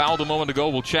 who fouled a moment ago,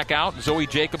 will check out. Zoe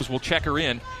Jacobs will check her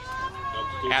in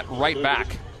at right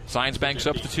back. Zions Bank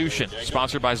substitution,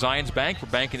 sponsored by Zions Bank, for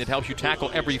banking that helps you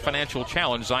tackle every financial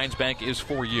challenge. Zions Bank is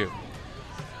for you.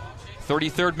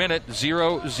 33rd minute,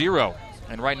 0-0.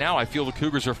 And right now I feel the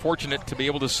Cougars are fortunate to be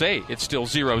able to say it's still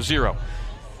 0-0.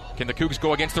 Can the Cougs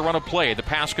go against the run of play? The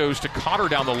pass goes to Cotter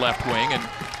down the left wing, and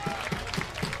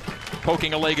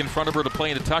poking a leg in front of her to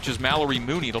play into touch is Mallory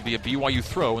Mooney. It'll be a BYU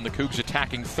throw, and the Cougs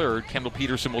attacking third. Kendall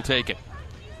Peterson will take it.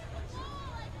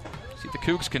 See if the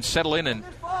Cougs can settle in and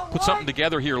put something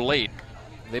together here late.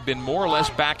 They've been more or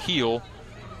less back heel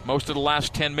most of the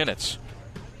last 10 minutes.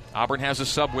 Auburn has a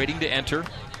sub waiting to enter.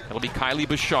 It'll be Kylie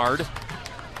Bouchard.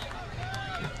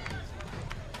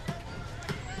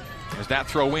 As that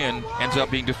throw in ends up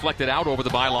being deflected out over the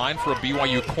byline for a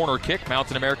BYU corner kick.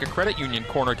 Mountain America Credit Union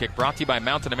corner kick brought to you by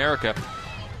Mountain America,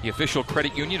 the official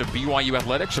credit union of BYU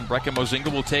Athletics. And Brecca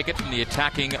Mozinga will take it from the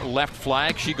attacking left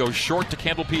flag. She goes short to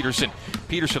Kendall Peterson.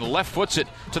 Peterson left foots it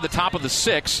to the top of the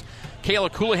 6. Kayla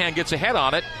Coulihan gets ahead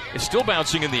on it. Is still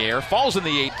bouncing in the air. Falls in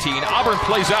the 18. Auburn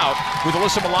plays out with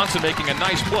Alyssa Melanson making a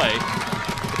nice play.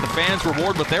 The fans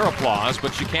reward with their applause,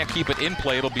 but she can't keep it in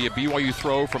play. It'll be a BYU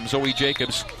throw from Zoe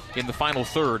Jacobs in the final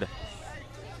third.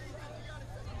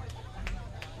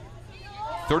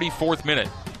 34th minute.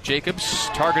 Jacobs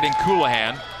targeting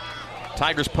Coulihan.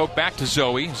 Tigers poke back to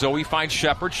Zoe. Zoe finds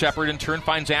Shepard. Shepard in turn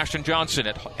finds Ashton Johnson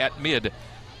at mid.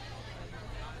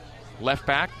 Left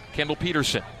back, Kendall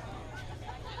Peterson.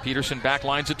 Peterson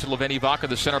backlines it to Leveni Vaca,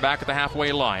 the center back at the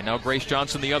halfway line. Now Grace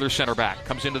Johnson, the other center back,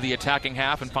 comes into the attacking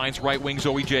half and finds right wing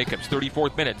Zoe Jacobs.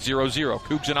 34th minute, 0-0.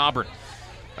 Cougs and Auburn.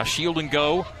 A shield and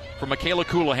go for Michaela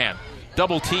Coulihan.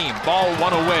 Double team, ball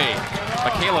one away.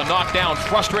 Michaela knocked down.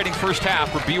 Frustrating first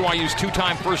half for BYU's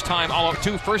two-time first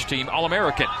team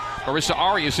All-American. Marissa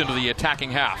Arias into the attacking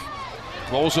half.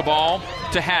 Rolls the ball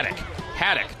to Haddock.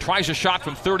 Haddock tries a shot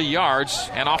from 30 yards,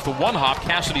 and off the one hop,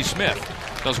 Cassidy Smith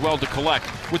does well to collect.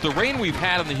 With the rain we've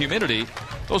had and the humidity,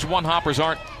 those one-hoppers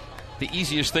aren't the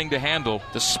easiest thing to handle.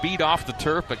 The speed off the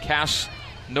turf, but Cass,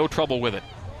 no trouble with it.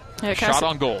 Yeah, shot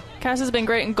on goal. Cass has been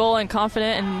great in goal and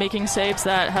confident in making saves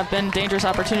that have been dangerous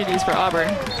opportunities for Auburn.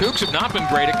 Cougs have not been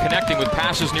great at connecting with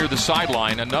passes near the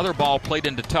sideline. Another ball played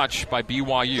into touch by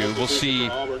BYU. We'll see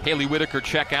Haley Whitaker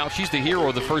check out. She's the hero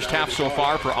of the first half so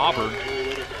far for Auburn.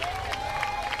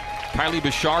 Kylie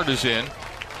Bouchard is in.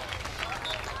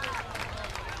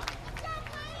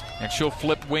 And she'll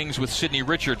flip wings with Sydney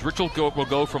Richards. Richards will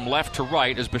go from left to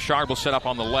right as Bouchard will set up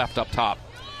on the left up top.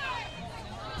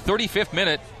 35th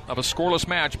minute of a scoreless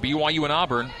match, BYU and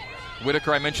Auburn.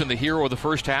 Whitaker, I mentioned, the hero of the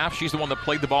first half. She's the one that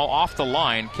played the ball off the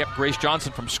line, kept Grace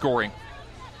Johnson from scoring.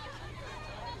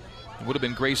 It would have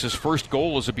been Grace's first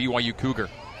goal as a BYU Cougar.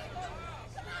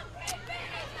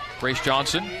 Grace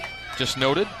Johnson, just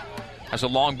noted, has a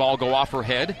long ball go off her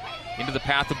head into the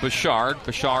path of Bouchard.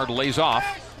 Bouchard lays off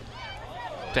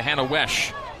to Hannah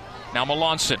Wesch. Now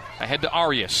Melanson ahead to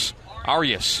Arias.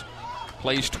 Arias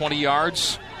plays 20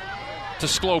 yards to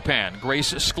Sklopan.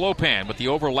 Grace Sklopan with the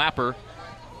overlapper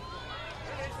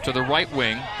to the right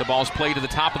wing. The ball's played to the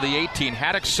top of the 18.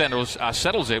 Haddock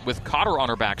settles it with Cotter on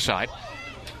her backside.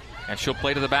 And she'll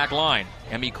play to the back line.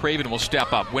 Emmy Craven will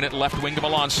step up. Win it left wing to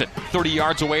Melanson. 30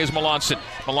 yards away is Melanson.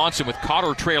 Melanson with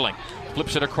Cotter trailing.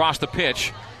 Flips it across the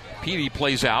pitch. Petey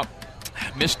plays out.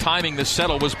 Mistiming the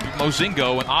settle was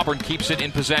Mozingo, and Auburn keeps it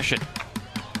in possession.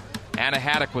 Anna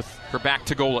Haddock with her back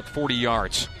to goal at 40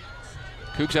 yards.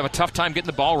 Cougs have a tough time getting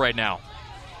the ball right now.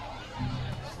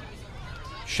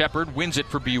 Shepard wins it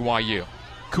for BYU.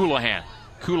 Coulihan,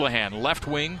 left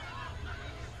wing.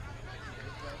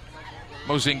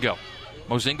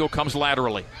 Mozingo comes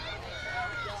laterally.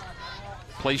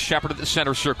 Plays Shepard at the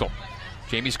center circle.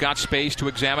 Jamie's got space to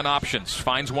examine options.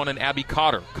 Finds one in Abby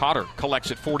Cotter. Cotter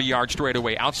collects it 40 yards straight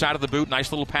away. Outside of the boot,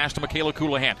 nice little pass to Michaela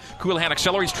Coulihan. Coulihan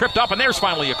accelerates, tripped up, and there's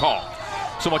finally a call.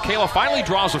 So Michaela finally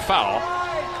draws a foul.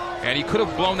 And he could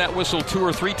have blown that whistle 2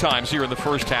 or 3 times here in the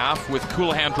first half, with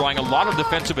Coulihan drawing a lot of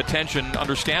defensive attention,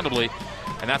 understandably.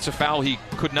 And that's a foul he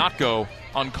could not go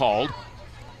uncalled.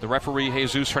 The referee,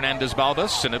 Jesus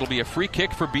Hernandez-Balbas, and it'll be a free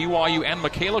kick for BYU and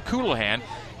Michaela Coulihan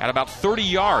at about 30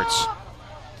 yards.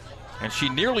 And she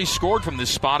nearly scored from this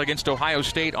spot against Ohio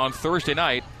State on Thursday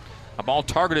night. A ball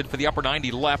targeted for the upper 90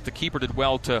 left. The keeper did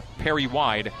well to parry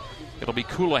wide. It'll be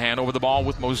Colohan over the ball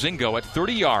with Mozingo at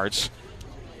 30 yards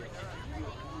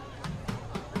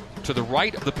to the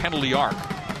right of the penalty arc.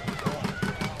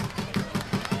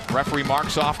 Referee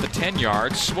marks off the 10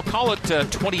 yards. We'll call it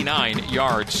 29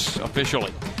 yards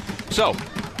officially. So,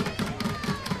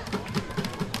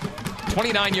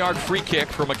 29-yard free kick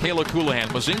for Michaela Colohan.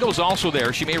 Mozingo's also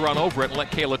there. She may run over it and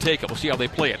let Kayla take it. We'll see how they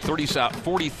play it.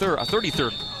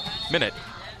 33rd minute.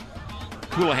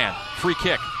 Colohan, free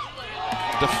kick.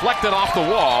 Deflected off the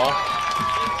wall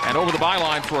and over the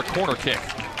byline for a corner kick.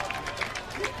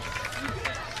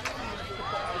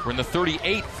 We're in the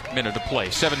 38th minute of play.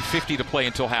 7:50 to play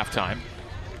until halftime.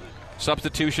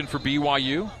 Substitution for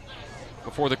BYU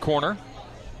before the corner.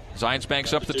 Zions Bank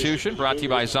substitution brought to you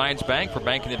by Zions Bank. For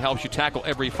banking that helps you tackle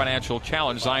every financial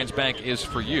challenge, Zions Bank is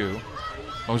for you.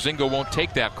 Mozingo won't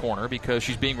take that corner because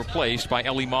she's being replaced by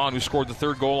Ellie Mon, who scored the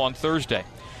third goal on Thursday.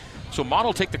 So Mon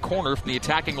will take the corner from the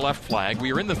attacking left flag.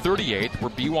 We are in the 38th. We're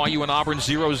BYU and Auburn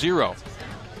 0-0.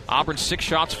 Auburn 6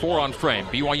 shots, 4 on frame.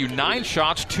 BYU 9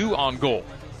 shots, 2 on goal.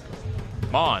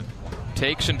 Mon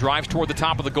takes and drives toward the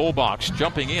top of the goal box.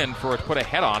 Jumping in for it to put a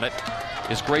head on it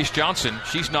is Grace Johnson.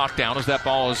 She's knocked down as that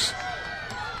ball is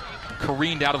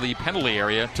careened out of the penalty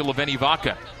area to Leveni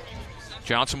Vaca.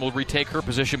 Johnson will retake her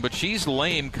position, but she's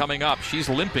lame coming up. She's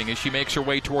limping as she makes her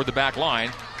way toward the back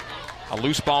line. A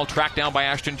loose ball tracked down by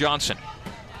Ashton Johnson.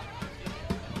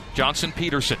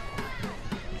 Johnson-Peterson.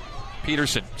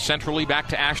 Peterson centrally back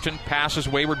to Ashton. Passes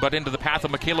wayward but into the path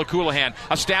of Michaela Colohan.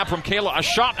 A stab from Kayla, a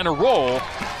shot and a roll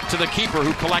to the keeper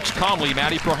who collects calmly.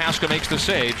 Maddie Prohaska makes the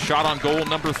save. Shot on goal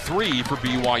number 3 for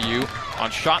BYU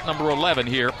on shot number 11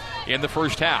 here in the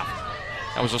first half.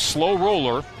 That was a slow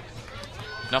roller.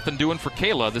 Nothing doing for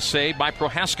Kayla. The save by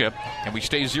Prohaska. And we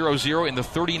stay 0-0 in the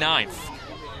 39th.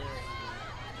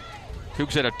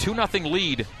 Cougs had a 2-0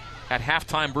 lead at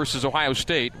halftime versus Ohio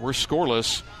State. We're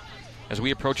scoreless as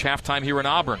we approach halftime here in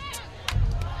Auburn.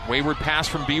 Wayward pass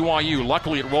from BYU.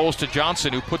 Luckily it rolls to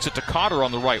Johnson, who puts it to Cotter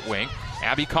on the right wing.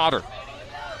 Abby Cotter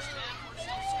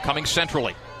coming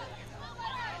centrally.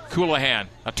 Colohan,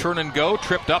 a turn and go,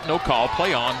 tripped up, no call.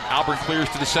 Play on. Auburn clears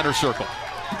to the center circle.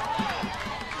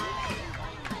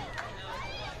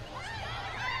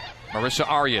 Marissa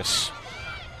Arias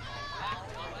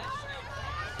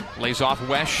lays off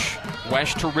Wesh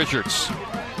to Richards.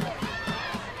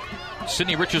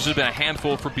 Sydney Richards has been a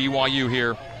handful for BYU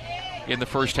here in the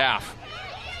first half.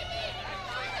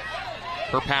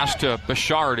 Her pass to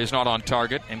Bouchard is not on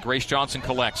target, and Grace Johnson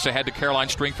collects ahead to Caroline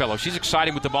Stringfellow. She's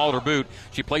exciting with the ball at her boot.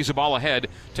 She plays the ball ahead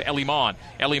to Ellie Mon.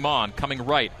 Ellie Mon coming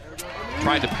right.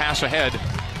 Tried to pass ahead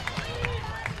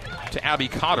to Abby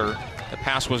Cotter. The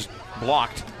pass was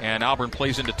blocked, and Auburn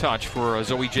plays into touch for a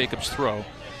Zoe Jacobs throw.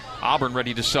 Auburn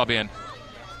ready to sub in.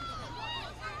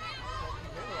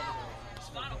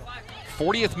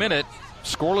 40th minute,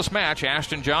 scoreless match.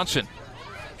 Ashton Johnson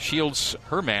shields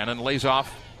her man and lays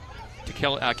off to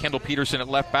Kendall Peterson at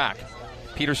left back.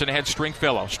 Peterson ahead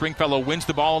Stringfellow. Stringfellow wins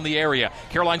the ball in the area.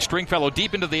 Caroline Stringfellow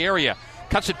deep into the area.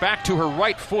 Cuts it back to her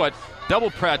right foot.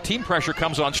 Double team pressure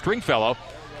comes on Stringfellow.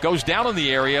 Goes down in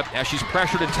the area as she's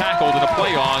pressured and tackled, and a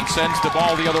play on sends the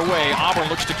ball the other way. Auburn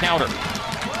looks to counter.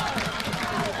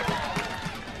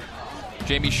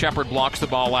 Jamie Shepard blocks the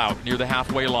ball out near the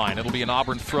halfway line. It'll be an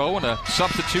Auburn throw and a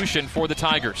substitution for the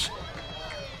Tigers.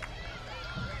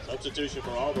 Substitution for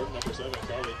Auburn, number 7,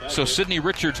 Carly Thatcher. So Sydney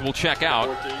Richards will check out.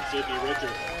 14, Sydney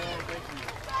Richards.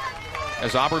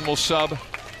 As Auburn will sub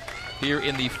here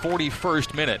in the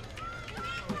 41st minute.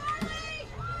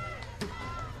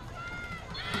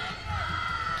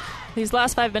 These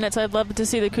last 5 minutes, I'd love to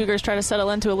see the Cougars try to settle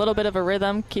into a little bit of a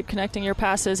rhythm, keep connecting your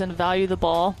passes and value the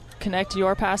ball. Connect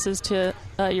your passes to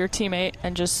your teammate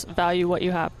and just value what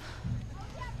you have.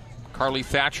 Carly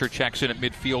Thatcher checks in at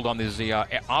midfield on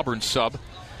the Auburn sub.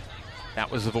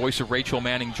 That was the voice of Rachel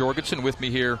Manning-Jorgensen with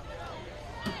me here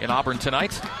in Auburn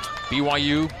tonight.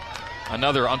 BYU,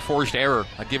 another unforced error,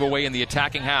 a giveaway in the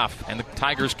attacking half, and the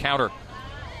Tigers counter.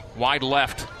 Wide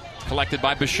left, collected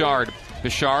by Bouchard.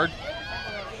 Bouchard,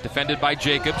 defended by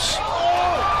Jacobs.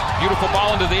 Beautiful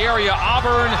ball into the area.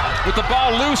 Auburn with the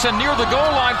ball loose and near the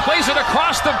goal line. Plays it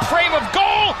across the frame of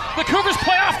goal. The Cougars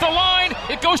play off the line.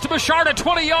 It goes to Bouchard at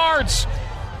 20 yards.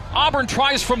 Auburn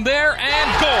tries from there and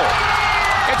goal.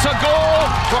 It's a goal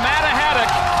from Anna Haddock.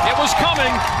 It was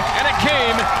coming, and it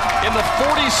came in the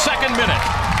 42nd minute.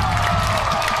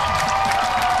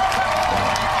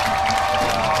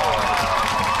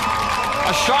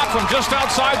 A shot from just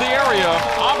outside the area.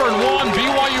 Auburn won,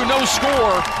 BYU no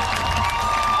score.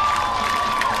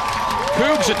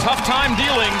 Cougs a tough time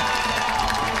dealing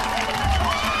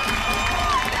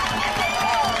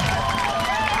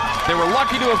They were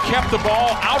lucky to have kept the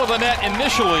ball out of the net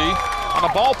initially on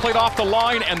a ball played off the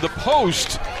line and the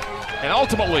post. And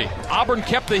ultimately, Auburn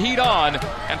kept the heat on,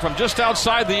 and from just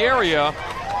outside the area,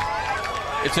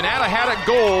 it's an Anna Haddock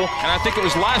goal, and I think it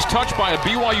was last touched by a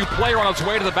BYU player on its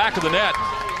way to the back of the net.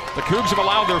 The Cougs have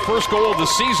allowed their first goal of the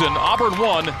season. Auburn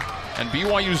 1 and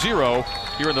BYU 0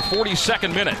 here in the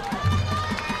 42nd minute.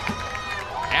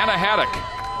 Anna Haddock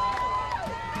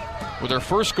with her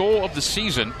first goal of the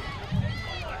season.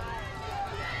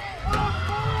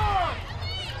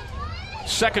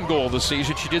 Second goal of the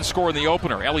season. She did score in the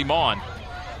opener. Ellie Mon.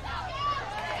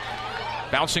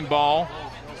 Bouncing ball.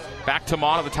 Back to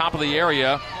Mon at the top of the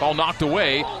area. Ball knocked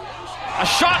away. A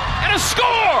shot and a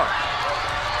score!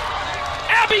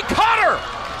 Abby Cotter!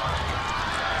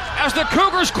 As the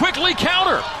Cougars quickly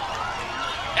counter.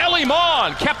 Ellie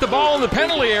Mon kept the ball in the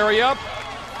penalty area.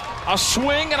 A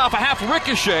swing and off a half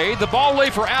ricochet. The ball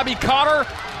lay for Abby Cotter,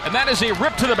 and that is a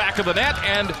rip to the back of the net.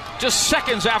 And just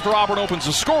seconds after Auburn opens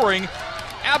the scoring,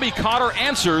 Abby Cotter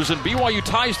answers, and BYU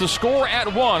ties the score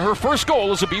at 1. Her first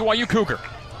goal is a BYU Cougar.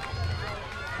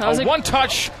 A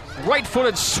one-touch,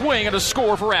 right-footed swing and a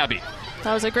score for Abby.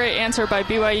 That was a great answer by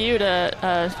BYU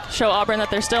to show Auburn that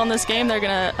they're still in this game. They're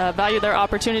going to value their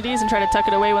opportunities and try to tuck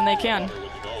it away when they can.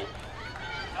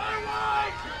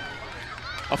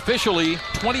 Officially,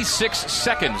 26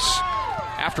 seconds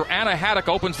after Anna Haddock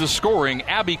opens the scoring,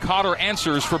 Abby Cotter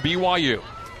answers for BYU.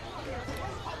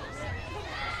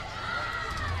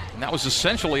 And that was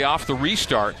essentially off the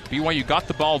restart. BYU got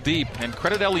the ball deep, and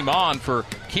credit Ellie Mon for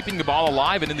keeping the ball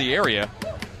alive and in the area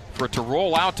for it to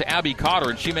roll out to Abby Cotter,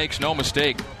 and she makes no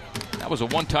mistake. That was a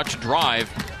one-touch drive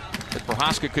that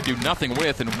Prohaska could do nothing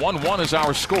with, and 1-1 is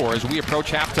our score as we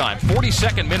approach halftime.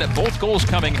 42nd minute, both goals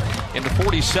coming in the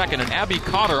 42nd, and Abby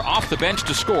Cotter off the bench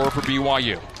to score for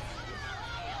BYU.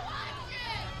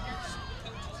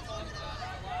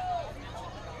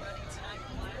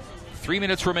 Three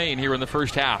minutes remain here in the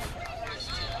first half.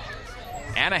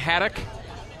 Anna Haddock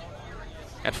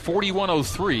at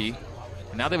 41:03.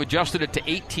 And now they've adjusted it to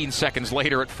 18 seconds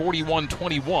later at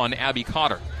 41:21, Abby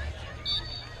Cotter.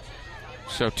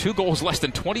 So 2 goals less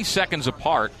than 20 seconds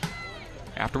apart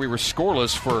after we were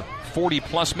scoreless for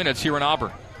 40-plus minutes here in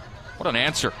Auburn. What an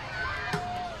answer.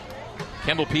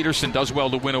 Kendall Peterson does well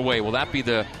to win away. Will that be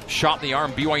the shot in the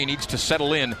arm BYU needs to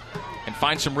settle in and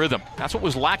find some rhythm? That's what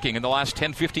was lacking in the last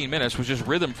 10-15 minutes, was just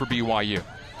rhythm for BYU.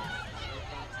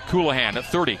 Coulihan at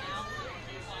 30.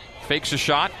 Fakes a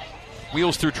shot,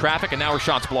 wheels through traffic, and now her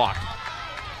shot's blocked.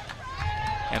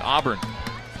 And Auburn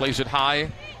plays it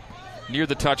high near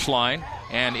the touchline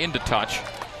and into touch.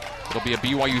 It'll be a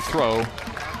BYU throw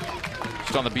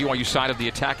just on the BYU side of the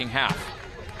attacking half.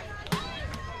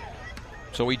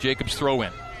 Zoe Jacobs throw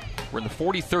in. We're in the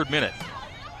 43rd minute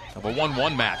of a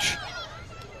 1-1 match.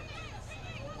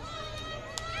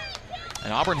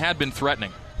 And Auburn had been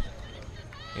threatening.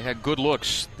 They had good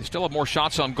looks. They still have more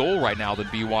shots on goal right now than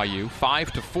BYU.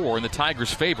 5-4 in the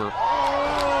Tigers' favor.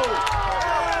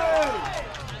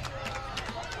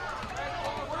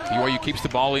 BYU keeps the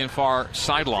ball in far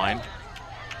sideline.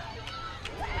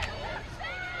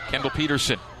 Kendall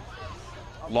Peterson.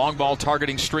 Long ball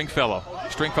targeting Stringfellow.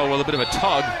 Stringfellow with a bit of a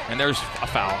tug, and there's a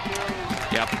foul.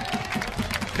 Yep.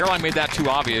 Caroline made that too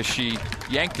obvious. She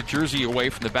yanked the jersey away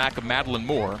from the back of Madeline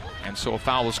Moore, and so a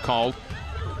foul is called.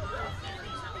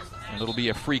 And it'll be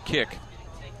a free kick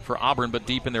for Auburn, but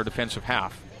deep in their defensive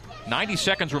half. 90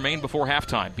 seconds remain before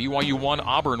halftime. BYU 1,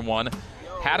 Auburn 1.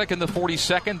 Haddock in the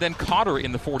 42nd, then Cotter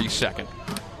in the 42nd.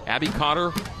 Abby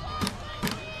Cotter,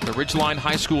 the Ridgeline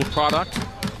High School product,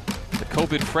 the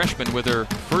COVID freshman with her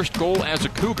first goal as a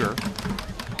Cougar.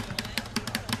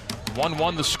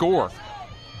 1-1 the score.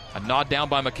 A nod down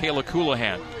by Michaela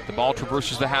Coulihan. The ball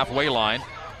traverses the halfway line.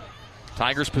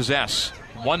 Tigers possess.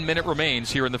 1 minute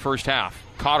remains here in the first half.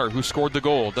 Cotter, who scored the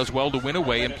goal, does well to win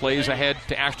away and plays ahead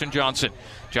to Ashton Johnson.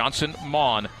 Johnson,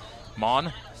 Mon.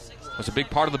 Mon was a big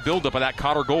part of the buildup of that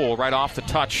Cotter goal right off the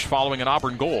touch following an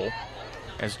Auburn goal.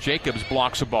 As Jacobs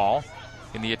blocks a ball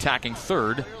in the attacking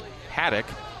third, Haddock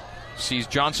sees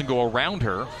Johnson go around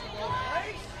her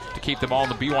to keep them all in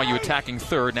the BYU attacking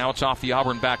third. Now it's off the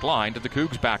Auburn back line to the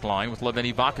Cougs back line with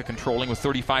Leveni Vaca controlling with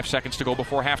 35 seconds to go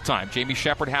before halftime. Jamie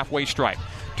Shepard halfway stripe.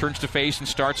 Turns to face and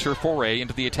starts her foray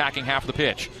into the attacking half of the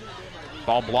pitch.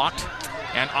 Ball blocked,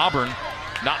 and Auburn,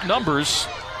 not numbers,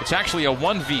 it's actually a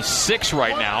 1v6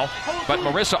 right now, but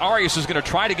Marissa Arias is going to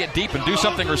try to get deep and do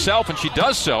something herself, and she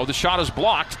does so. The shot is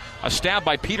blocked. A stab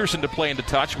by Peterson to play into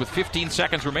touch with 15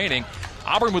 seconds remaining.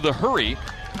 Auburn with a hurry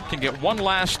can get one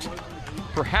last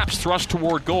perhaps thrust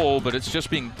toward goal, but it's just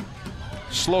being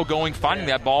slow going, finding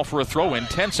that ball for a throw in.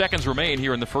 10 seconds remain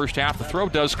here in the first half. The throw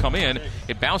does come in.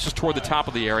 It bounces toward the top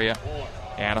of the area,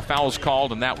 and a foul is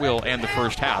called, and that will end the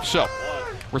first half. So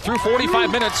we're through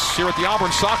 45 minutes here at the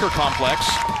Auburn Soccer Complex.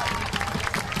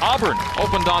 Auburn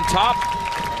opened on top,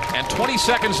 and 20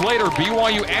 seconds later,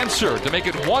 BYU answered to make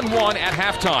it 1-1 at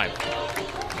halftime.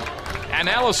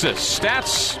 Analysis,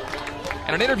 stats,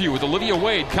 and an interview with Olivia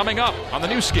Wade coming up on the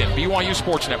new skin, BYU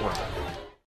Sports Network.